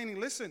explaining,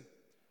 listen,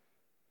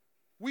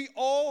 we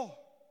all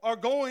are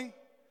going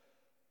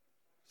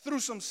through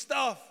some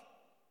stuff.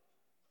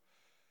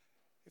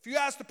 If you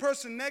ask the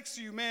person next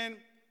to you, man,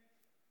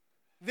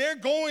 they're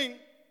going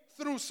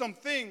through some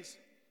things.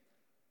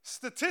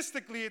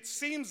 Statistically, it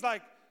seems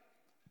like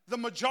the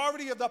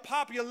majority of the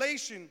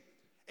population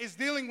is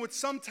dealing with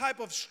some type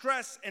of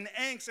stress and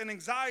angst and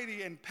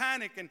anxiety and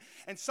panic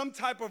and some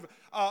type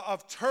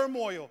of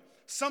turmoil,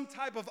 some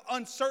type of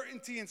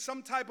uncertainty and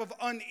some type of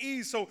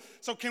unease.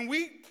 So can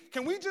we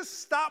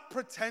just stop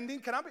pretending?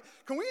 Can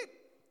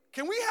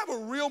we have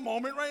a real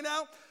moment right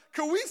now?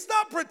 Can we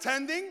stop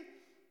pretending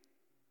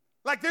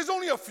like there's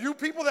only a few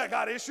people that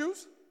got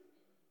issues?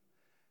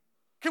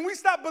 Can we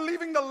stop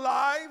believing the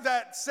lie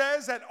that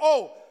says that,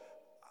 oh,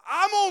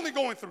 I'm only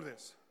going through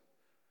this,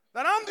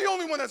 that I'm the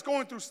only one that's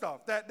going through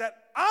stuff, that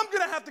I'm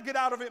going to have to get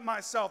out of it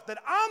myself, that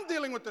I'm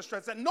dealing with the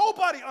stress, that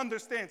nobody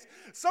understands.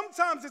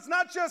 Sometimes it's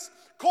not just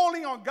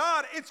calling on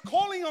God, it's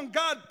calling on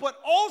God,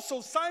 but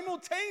also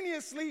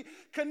simultaneously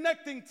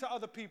connecting to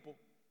other people.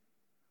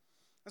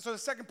 And so the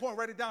second point,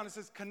 write it down, it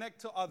says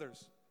connect to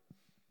others.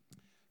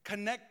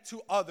 Connect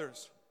to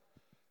others.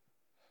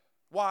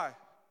 Why?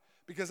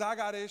 Because I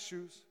got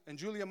issues, and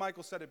Julia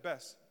Michael said it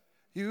best.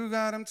 You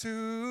got them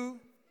too.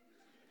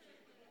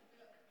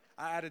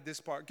 I added this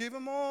part. Give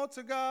them all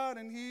to God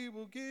and he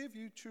will give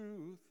you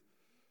truth.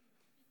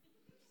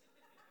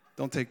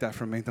 Don't take that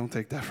from me. Don't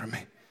take that from me.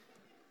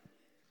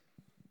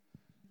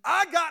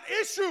 I got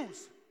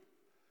issues,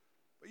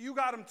 but you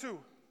got them too.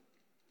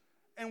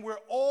 And we're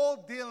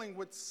all dealing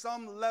with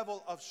some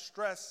level of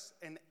stress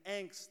and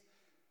angst.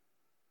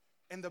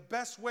 And the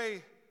best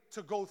way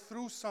to go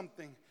through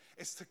something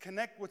is to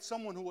connect with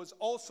someone who is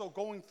also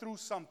going through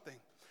something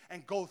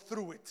and go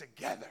through it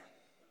together.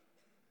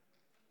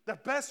 The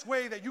best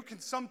way that you can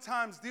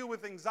sometimes deal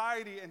with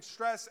anxiety and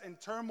stress and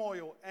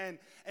turmoil and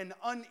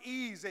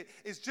unease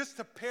is just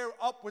to pair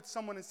up with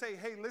someone and say,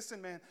 hey,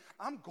 listen, man,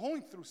 I'm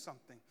going through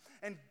something.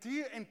 And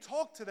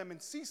talk to them and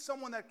see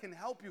someone that can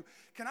help you.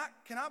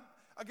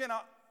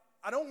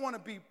 I don't want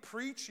to be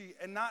preachy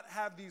and not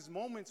have these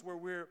moments where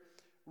we're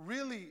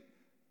really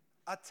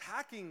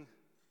attacking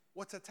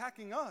what's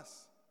attacking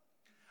us.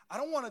 I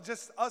don't want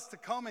just us to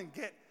come and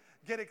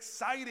get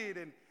excited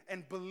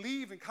and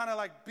believe and kind of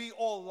like be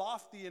all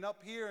lofty and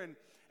up here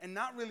and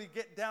not really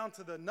get down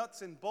to the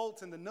nuts and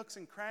bolts and the nooks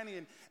and cranny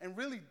and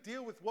really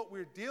deal with what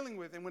we're dealing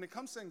with. And when it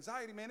comes to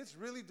anxiety, man, it's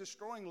really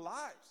destroying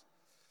lives.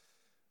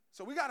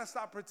 So we got to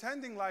stop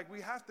pretending like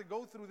we have to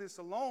go through this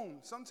alone.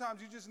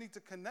 Sometimes you just need to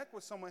connect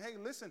with someone. Hey,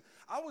 listen,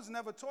 I was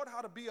never taught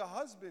how to be a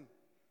husband.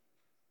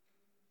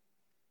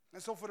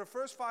 And so for the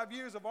first 5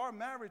 years of our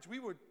marriage, we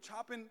were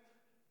chopping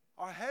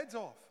our heads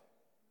off.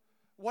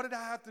 What did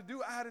I have to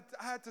do? I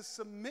had to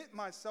submit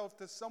myself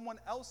to someone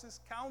else's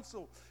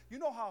counsel. You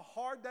know how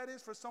hard that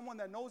is for someone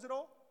that knows it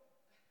all?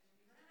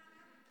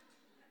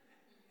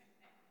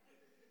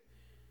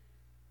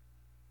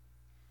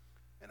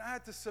 And I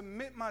had to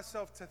submit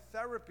myself to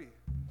therapy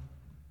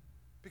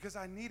because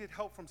I needed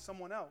help from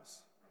someone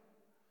else.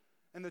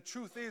 And the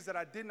truth is that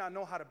I did not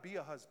know how to be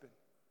a husband.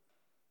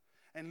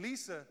 And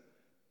Lisa,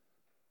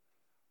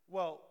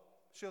 well,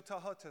 she'll tell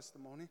her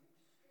testimony.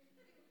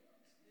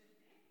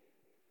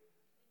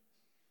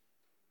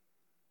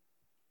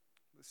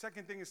 The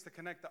second thing is to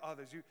connect to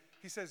others.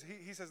 He says,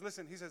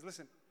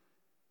 listen,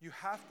 you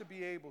have to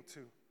be able to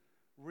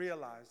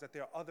realize that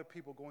there are other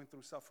people going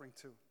through suffering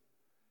too.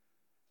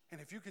 And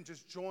if you can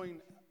just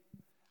join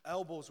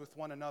elbows with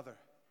one another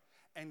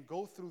and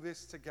go through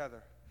this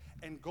together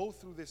and go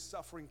through this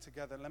suffering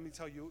together, let me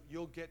tell you,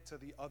 you'll get to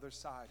the other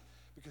side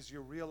because you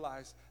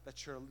realize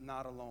that you're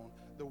not alone.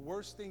 The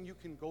worst thing you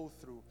can go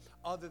through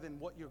other than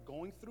what you're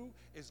going through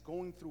is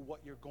going through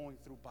what you're going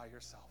through by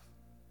yourself.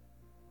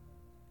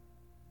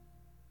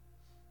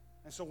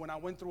 And so when I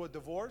went through a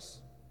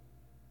divorce,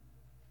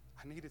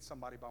 I needed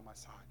somebody by my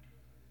side.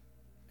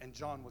 And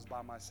John was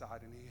by my side,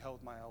 and he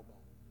held my elbow,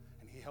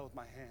 and he held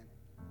my hand.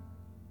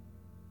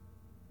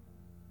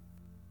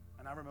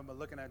 And I remember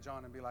looking at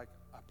John and be like,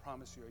 I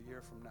promise you a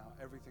year from now,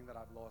 everything that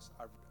I've lost,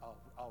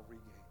 I'll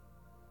regain,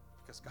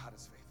 because God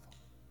is faithful.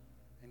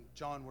 And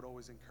John would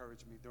always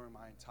encourage me during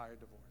my entire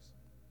divorce.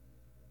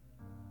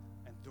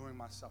 And during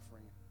my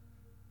suffering,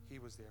 he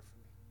was there for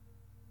me.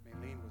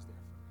 Maylene was there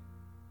for me.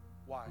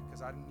 Why?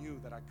 Because I knew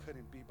that I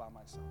couldn't be by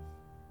myself.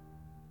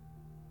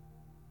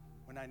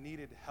 When I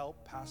needed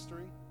help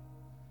pastoring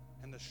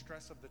and the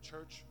stress of the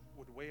church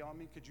would weigh on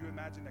me, could you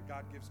imagine that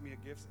God gives me a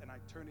gift and I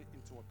turn it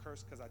into a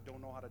curse because I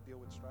don't know how to deal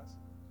with stress?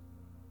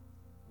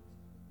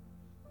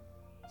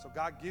 So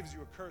God gives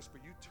you a curse,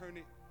 but you turn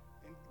it,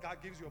 and God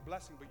gives you a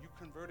blessing, but you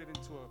convert it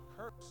into a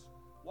curse.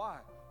 Why?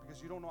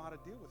 Because you don't know how to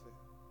deal with it.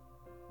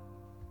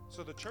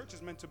 So the church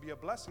is meant to be a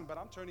blessing, but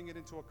I'm turning it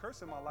into a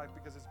curse in my life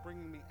because it's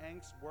bringing me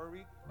angst,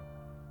 worry,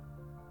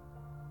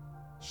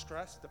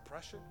 stress,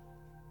 depression.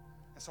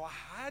 And so I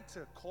had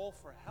to call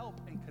for help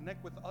and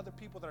connect with other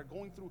people that are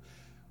going through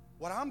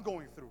what I'm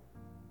going through.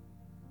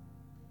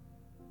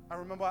 I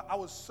remember I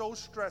was so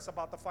stressed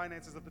about the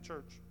finances of the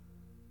church.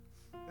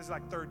 This is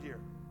like third year.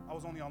 I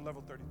was only on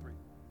level 33.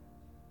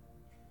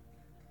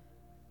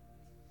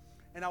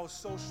 And I was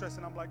so stressed,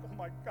 and I'm like, oh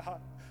my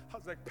God. I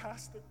was like,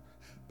 Pastor,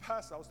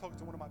 I was talking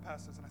to one of my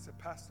pastors, and I said,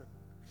 Pastor,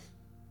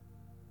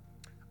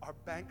 our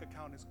bank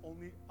account is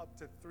only up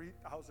to $3,000.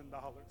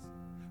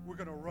 We're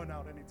going to run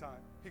out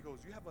anytime. He goes,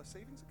 you have a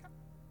savings account?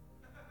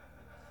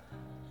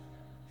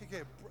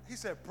 He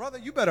said, brother,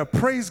 you better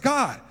praise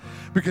God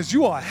because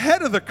you are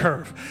ahead of the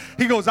curve.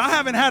 He goes, I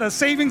haven't had a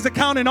savings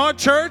account in our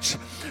church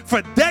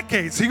for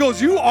decades. He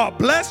goes, you are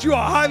blessed. You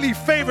are highly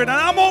favored. And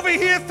I'm over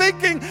here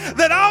thinking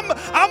that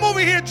I'm over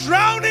here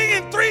drowning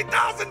in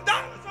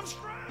 $3,000 of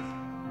stress.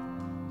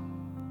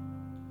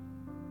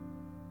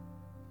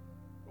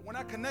 But when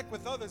I connect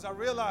with others, I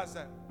realize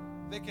that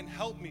they can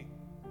help me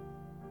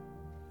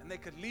and they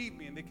could lead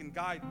me and they can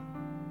guide me.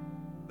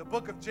 The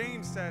book of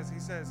James says,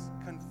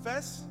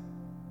 confess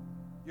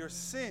your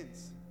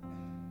sins.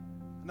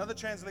 Another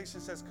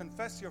translation says,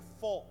 confess your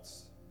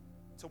faults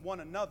to one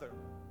another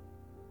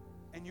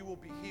and you will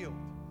be healed.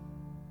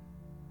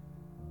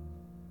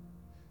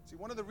 See,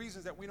 one of the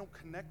reasons that we don't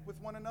connect with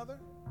one another,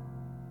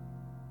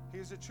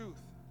 here's the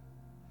truth,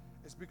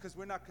 is because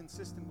we're not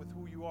consistent with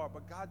who you are.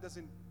 But God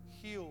doesn't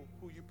heal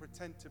who you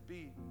pretend to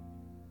be.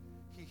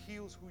 He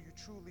heals who you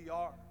truly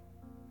are.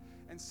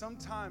 And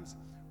sometimes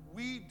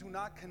we do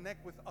not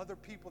connect with other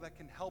people that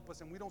can help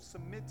us, and we don't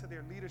submit to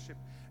their leadership,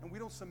 and we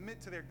don't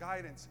submit to their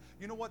guidance.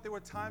 You know what? There were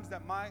times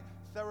that my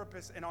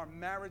therapist and our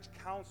marriage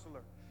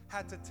counselor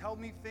had to tell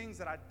me things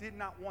that I did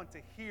not want to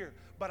hear,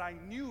 but I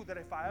knew that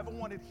if I ever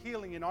wanted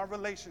healing in our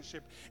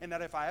relationship, and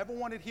that if I ever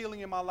wanted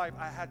healing in my life,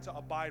 I had to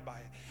abide by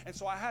it. And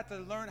so I had to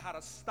learn how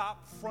to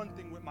stop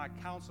fronting with my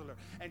counselor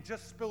and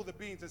just spill the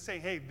beans and say,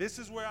 hey, this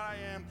is where I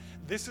am,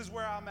 this is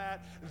where I'm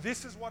at,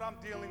 this is what I'm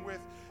dealing with.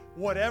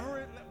 Wherever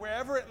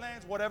it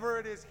lands, whatever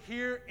it is,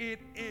 here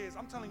it is.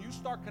 I'm telling you,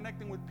 start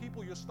connecting with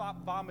people, you'll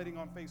stop vomiting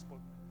on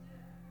Facebook.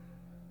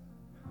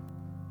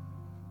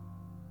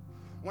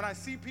 When I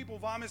see people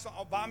vomit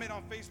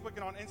on Facebook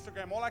and on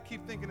Instagram, all I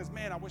keep thinking is,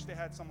 man, I wish they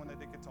had someone that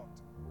they could talk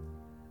to.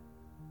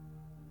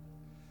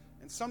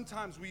 And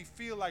sometimes we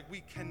feel like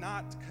we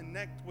cannot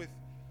connect with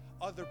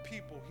other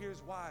people.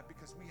 Here's why: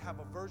 because we have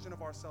a version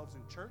of ourselves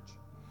in church.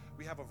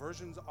 We have a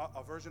version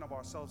of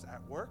ourselves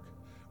at work.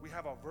 We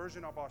have a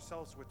version of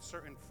ourselves with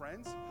certain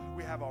friends.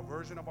 We have a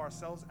version of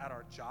ourselves at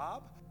our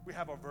job. We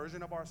have a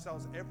version of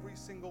ourselves every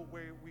single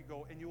way we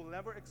go. And you will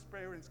never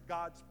experience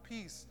God's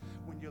peace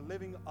when you're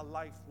living a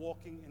life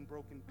walking in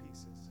broken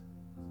pieces.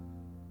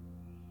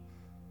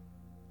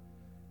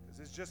 Because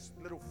it's just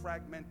little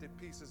fragmented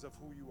pieces of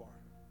who you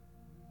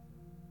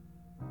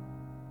are.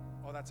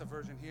 Oh, that's a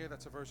version here,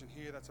 that's a version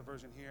here, that's a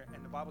version here.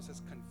 And the Bible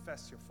says,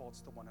 confess your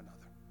faults to one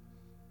another.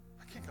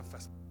 I can't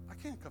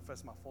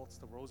confess my faults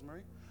to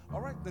Rosemary.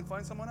 All right, then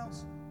find someone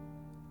else.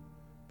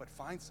 But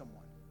find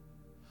someone.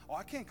 Oh,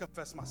 I can't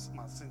confess my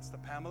sins to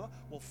Pamela.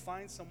 Well,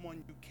 find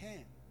someone you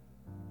can.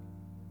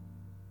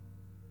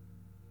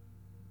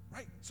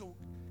 Right? So,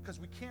 because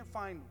we can't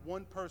find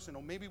one person,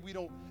 or maybe we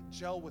don't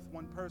gel with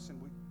one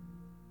person.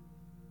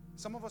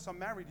 Some of us are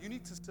married. You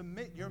need to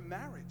submit your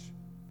marriage.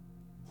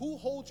 Who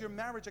holds your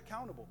marriage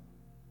accountable?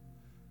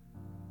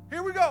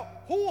 Here we go.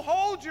 Who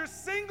holds your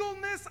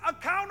singleness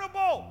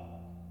accountable?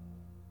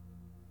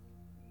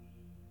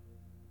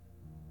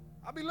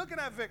 I'll be looking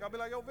at Vic. I'll be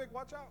like, yo, Vic,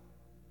 watch out.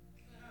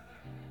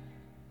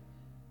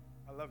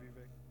 I love you,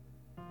 Vic.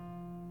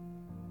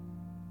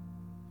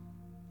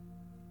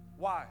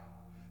 Why?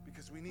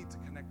 Because we need to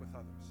connect with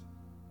others.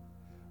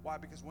 Why?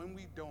 Because when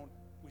we don't,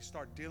 we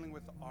start dealing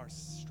with our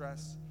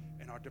stress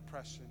and our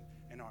depression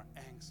and our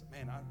angst.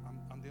 Man,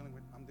 I'm dealing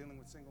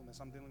with singleness.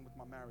 I'm dealing with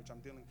my marriage.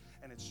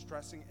 And it's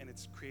stressing, and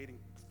it's creating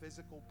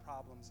physical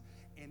problems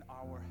in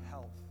our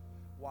health.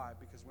 Why?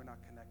 Because we're not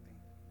connecting.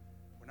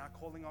 We're not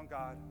calling on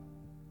God,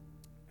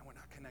 and we're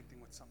not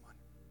connecting with someone.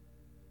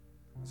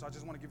 And so I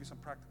just want to give you some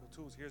practical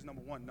tools. Here's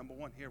number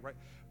one here, right?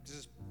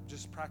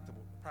 Just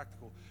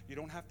practical. You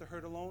don't have to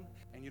hurt alone,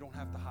 and you don't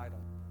have to hide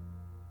alone.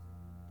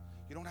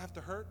 You don't have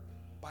to hurt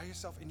by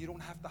yourself, and you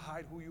don't have to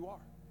hide who you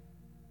are.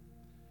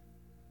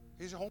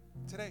 Here's your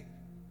homework today.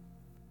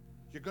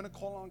 You're going to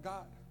call on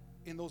God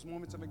in those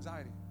moments of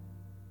anxiety.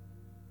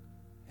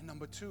 And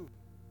number two,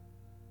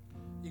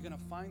 you're going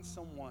to find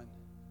someone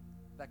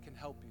that can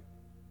help you.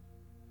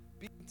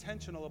 Be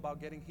intentional about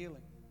getting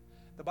healing.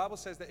 The Bible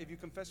says that if you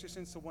confess your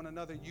sins to one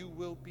another, you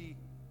will be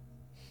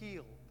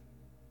healed.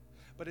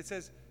 But it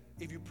says,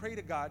 if you pray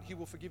to God, He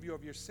will forgive you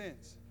of your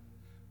sins.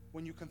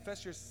 When you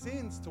confess your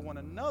sins to one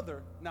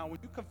another, now when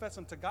you confess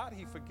them to God,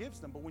 He forgives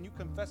them. But when you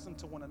confess them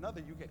to one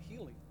another, you get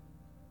healing.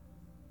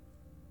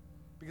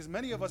 Because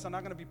many of us are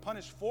not going to be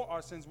punished for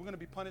our sins. We're going to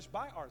be punished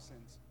by our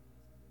sins.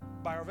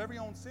 By our very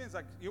own sins.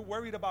 Like, you're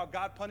worried about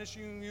God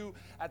punishing you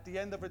at the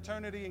end of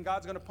eternity, and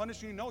God's going to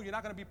punish you. No, you're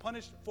not going to be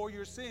punished for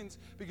your sins,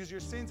 because your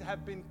sins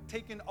have been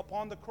taken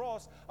upon the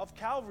cross of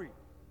Calvary.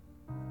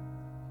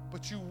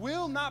 But you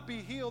will not be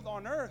healed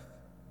on earth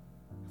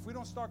if we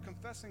don't start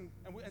confessing.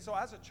 And so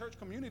as a church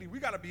community, we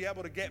got to be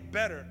able to get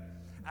better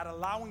at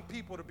allowing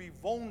people to be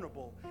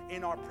vulnerable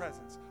in our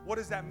presence. What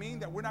does that mean?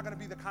 That we're not going to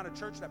be the kind of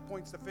church that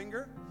points the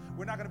finger.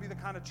 We're not going to be the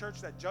kind of church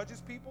that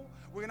judges people.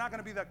 We're not going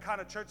to be the kind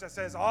of church that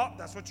says, oh,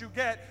 that's what you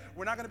get.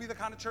 We're not going to be the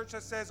kind of church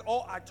that says,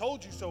 oh, I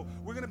told you so.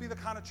 We're going to be the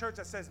kind of church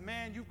that says,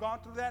 man, you've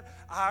gone through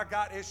that. I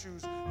got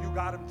issues. You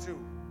got them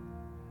too.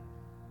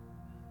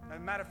 As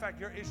a matter of fact,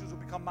 your issues will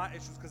become my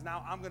issues, because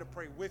now I'm going to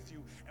pray with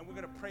you, and we're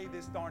going to pray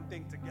this darn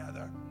thing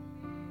together.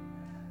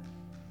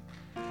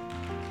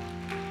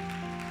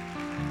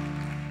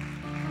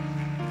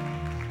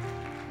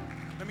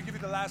 Let me give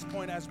you the last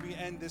point as we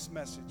end this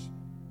message.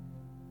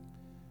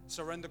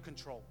 Surrender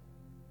control.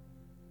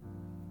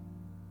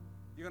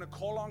 You're going to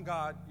call on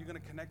God, you're going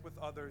to connect with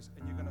others,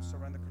 and you're going to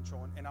surrender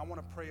control. And I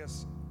want to pray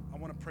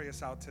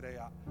us out today.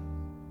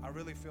 I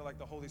really feel like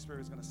the Holy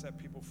Spirit is going to set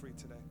people free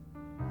today.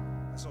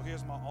 And so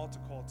here's my altar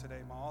call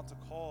today. My altar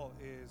call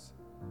is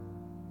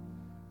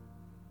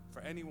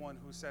for anyone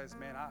who says,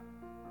 man,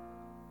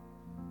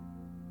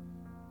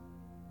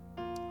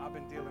 I've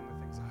been dealing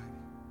with anxiety.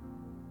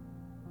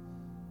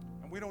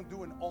 And we don't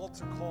do an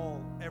altar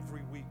call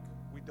every week.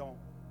 We don't.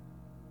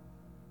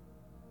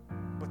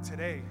 But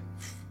today,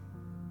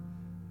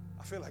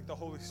 I feel like the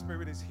Holy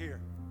Spirit is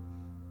here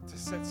to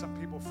set some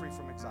people free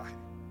from anxiety.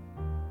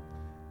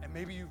 And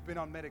maybe you've been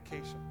on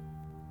medication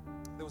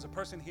There was a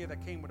person here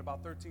that came with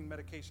about 13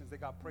 medications. They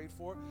got prayed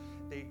for.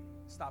 They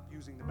stopped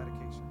using the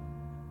medication.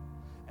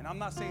 And I'm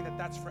not saying that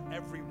that's for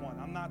everyone.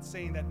 I'm not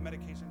saying that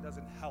medication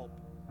doesn't help.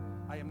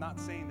 I am not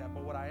saying that.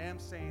 But what I am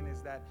saying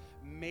is that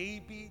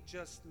maybe,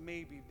 just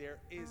maybe, there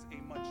is a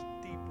much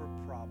deeper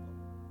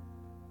problem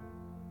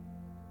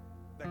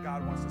that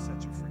God wants to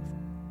set you free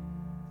from.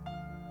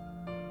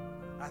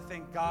 I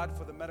thank God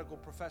for the medical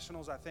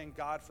professionals. I thank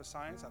God for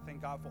science. I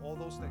thank God for all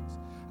those things.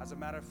 As a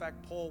matter of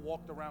fact, Paul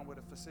walked around with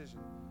a physician.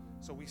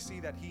 So we see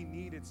that he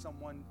needed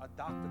someone, a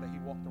doctor that he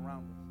walked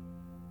around with.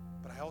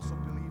 But I also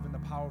believe in the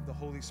power of the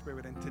Holy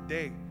Spirit. And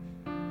today,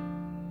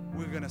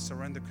 we're going to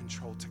surrender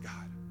control to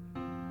God.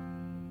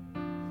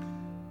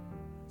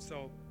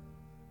 So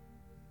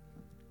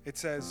it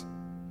says,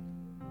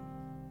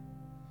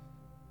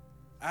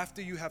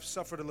 after you have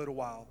suffered a little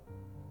while,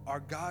 our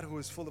God, who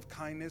is full of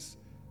kindness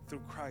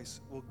through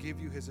Christ, will give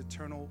you his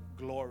eternal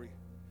glory.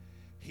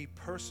 He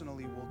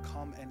personally will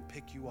come and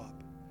pick you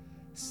up,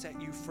 set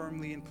you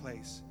firmly in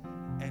place,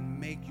 and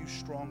make you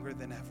stronger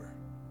than ever.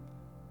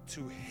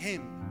 To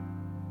him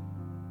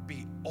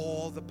be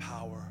all the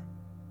power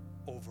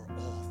over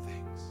all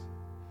things.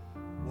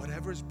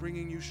 Whatever's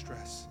bringing you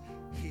stress,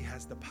 he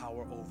has the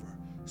power over.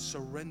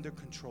 Surrender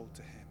control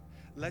to him.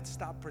 Let's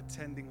stop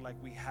pretending like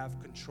we have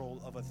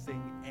control of a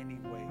thing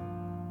anyway.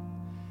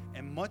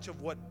 And much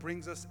of what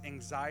brings us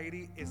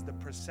anxiety is the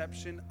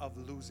perception of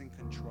losing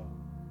control.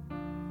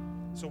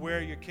 So where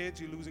are your kids?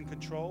 You're losing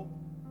control?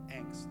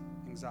 Angst,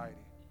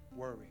 anxiety,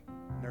 worry,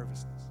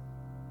 nervousness.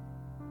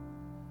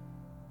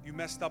 You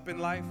messed up in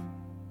life?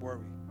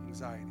 Worry,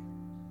 anxiety.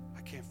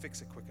 I can't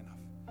fix it quick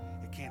enough.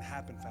 It can't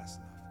happen fast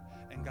enough.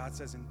 And God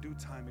says in due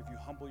time, if you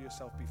humble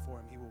yourself before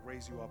him, he will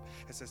raise you up.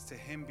 It says to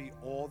him be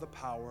all the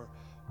power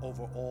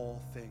over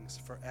all things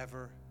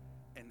forever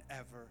and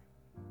ever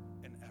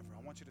and ever.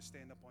 I want you to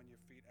stand up on your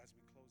feet as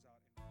we close out.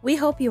 We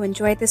hope you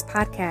enjoyed this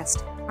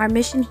podcast. Our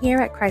mission here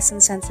at Christ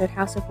Uncensored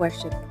House of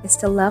Worship is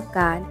to love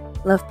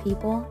God, love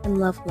people, and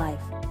love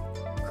life.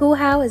 Cool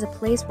How is a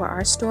place where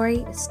our story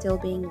is still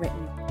being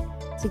written.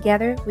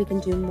 Together, we can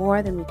do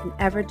more than we can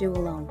ever do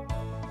alone.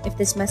 If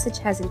this message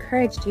has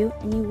encouraged you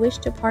and you wish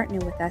to partner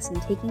with us in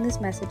taking this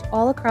message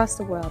all across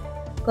the world,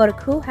 go to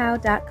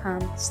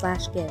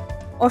coolhow.com/give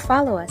or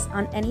follow us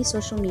on any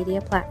social media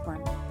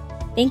platform.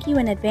 Thank you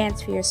in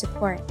advance for your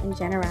support and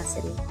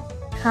generosity.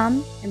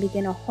 Come and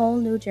begin a whole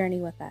new journey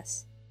with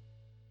us.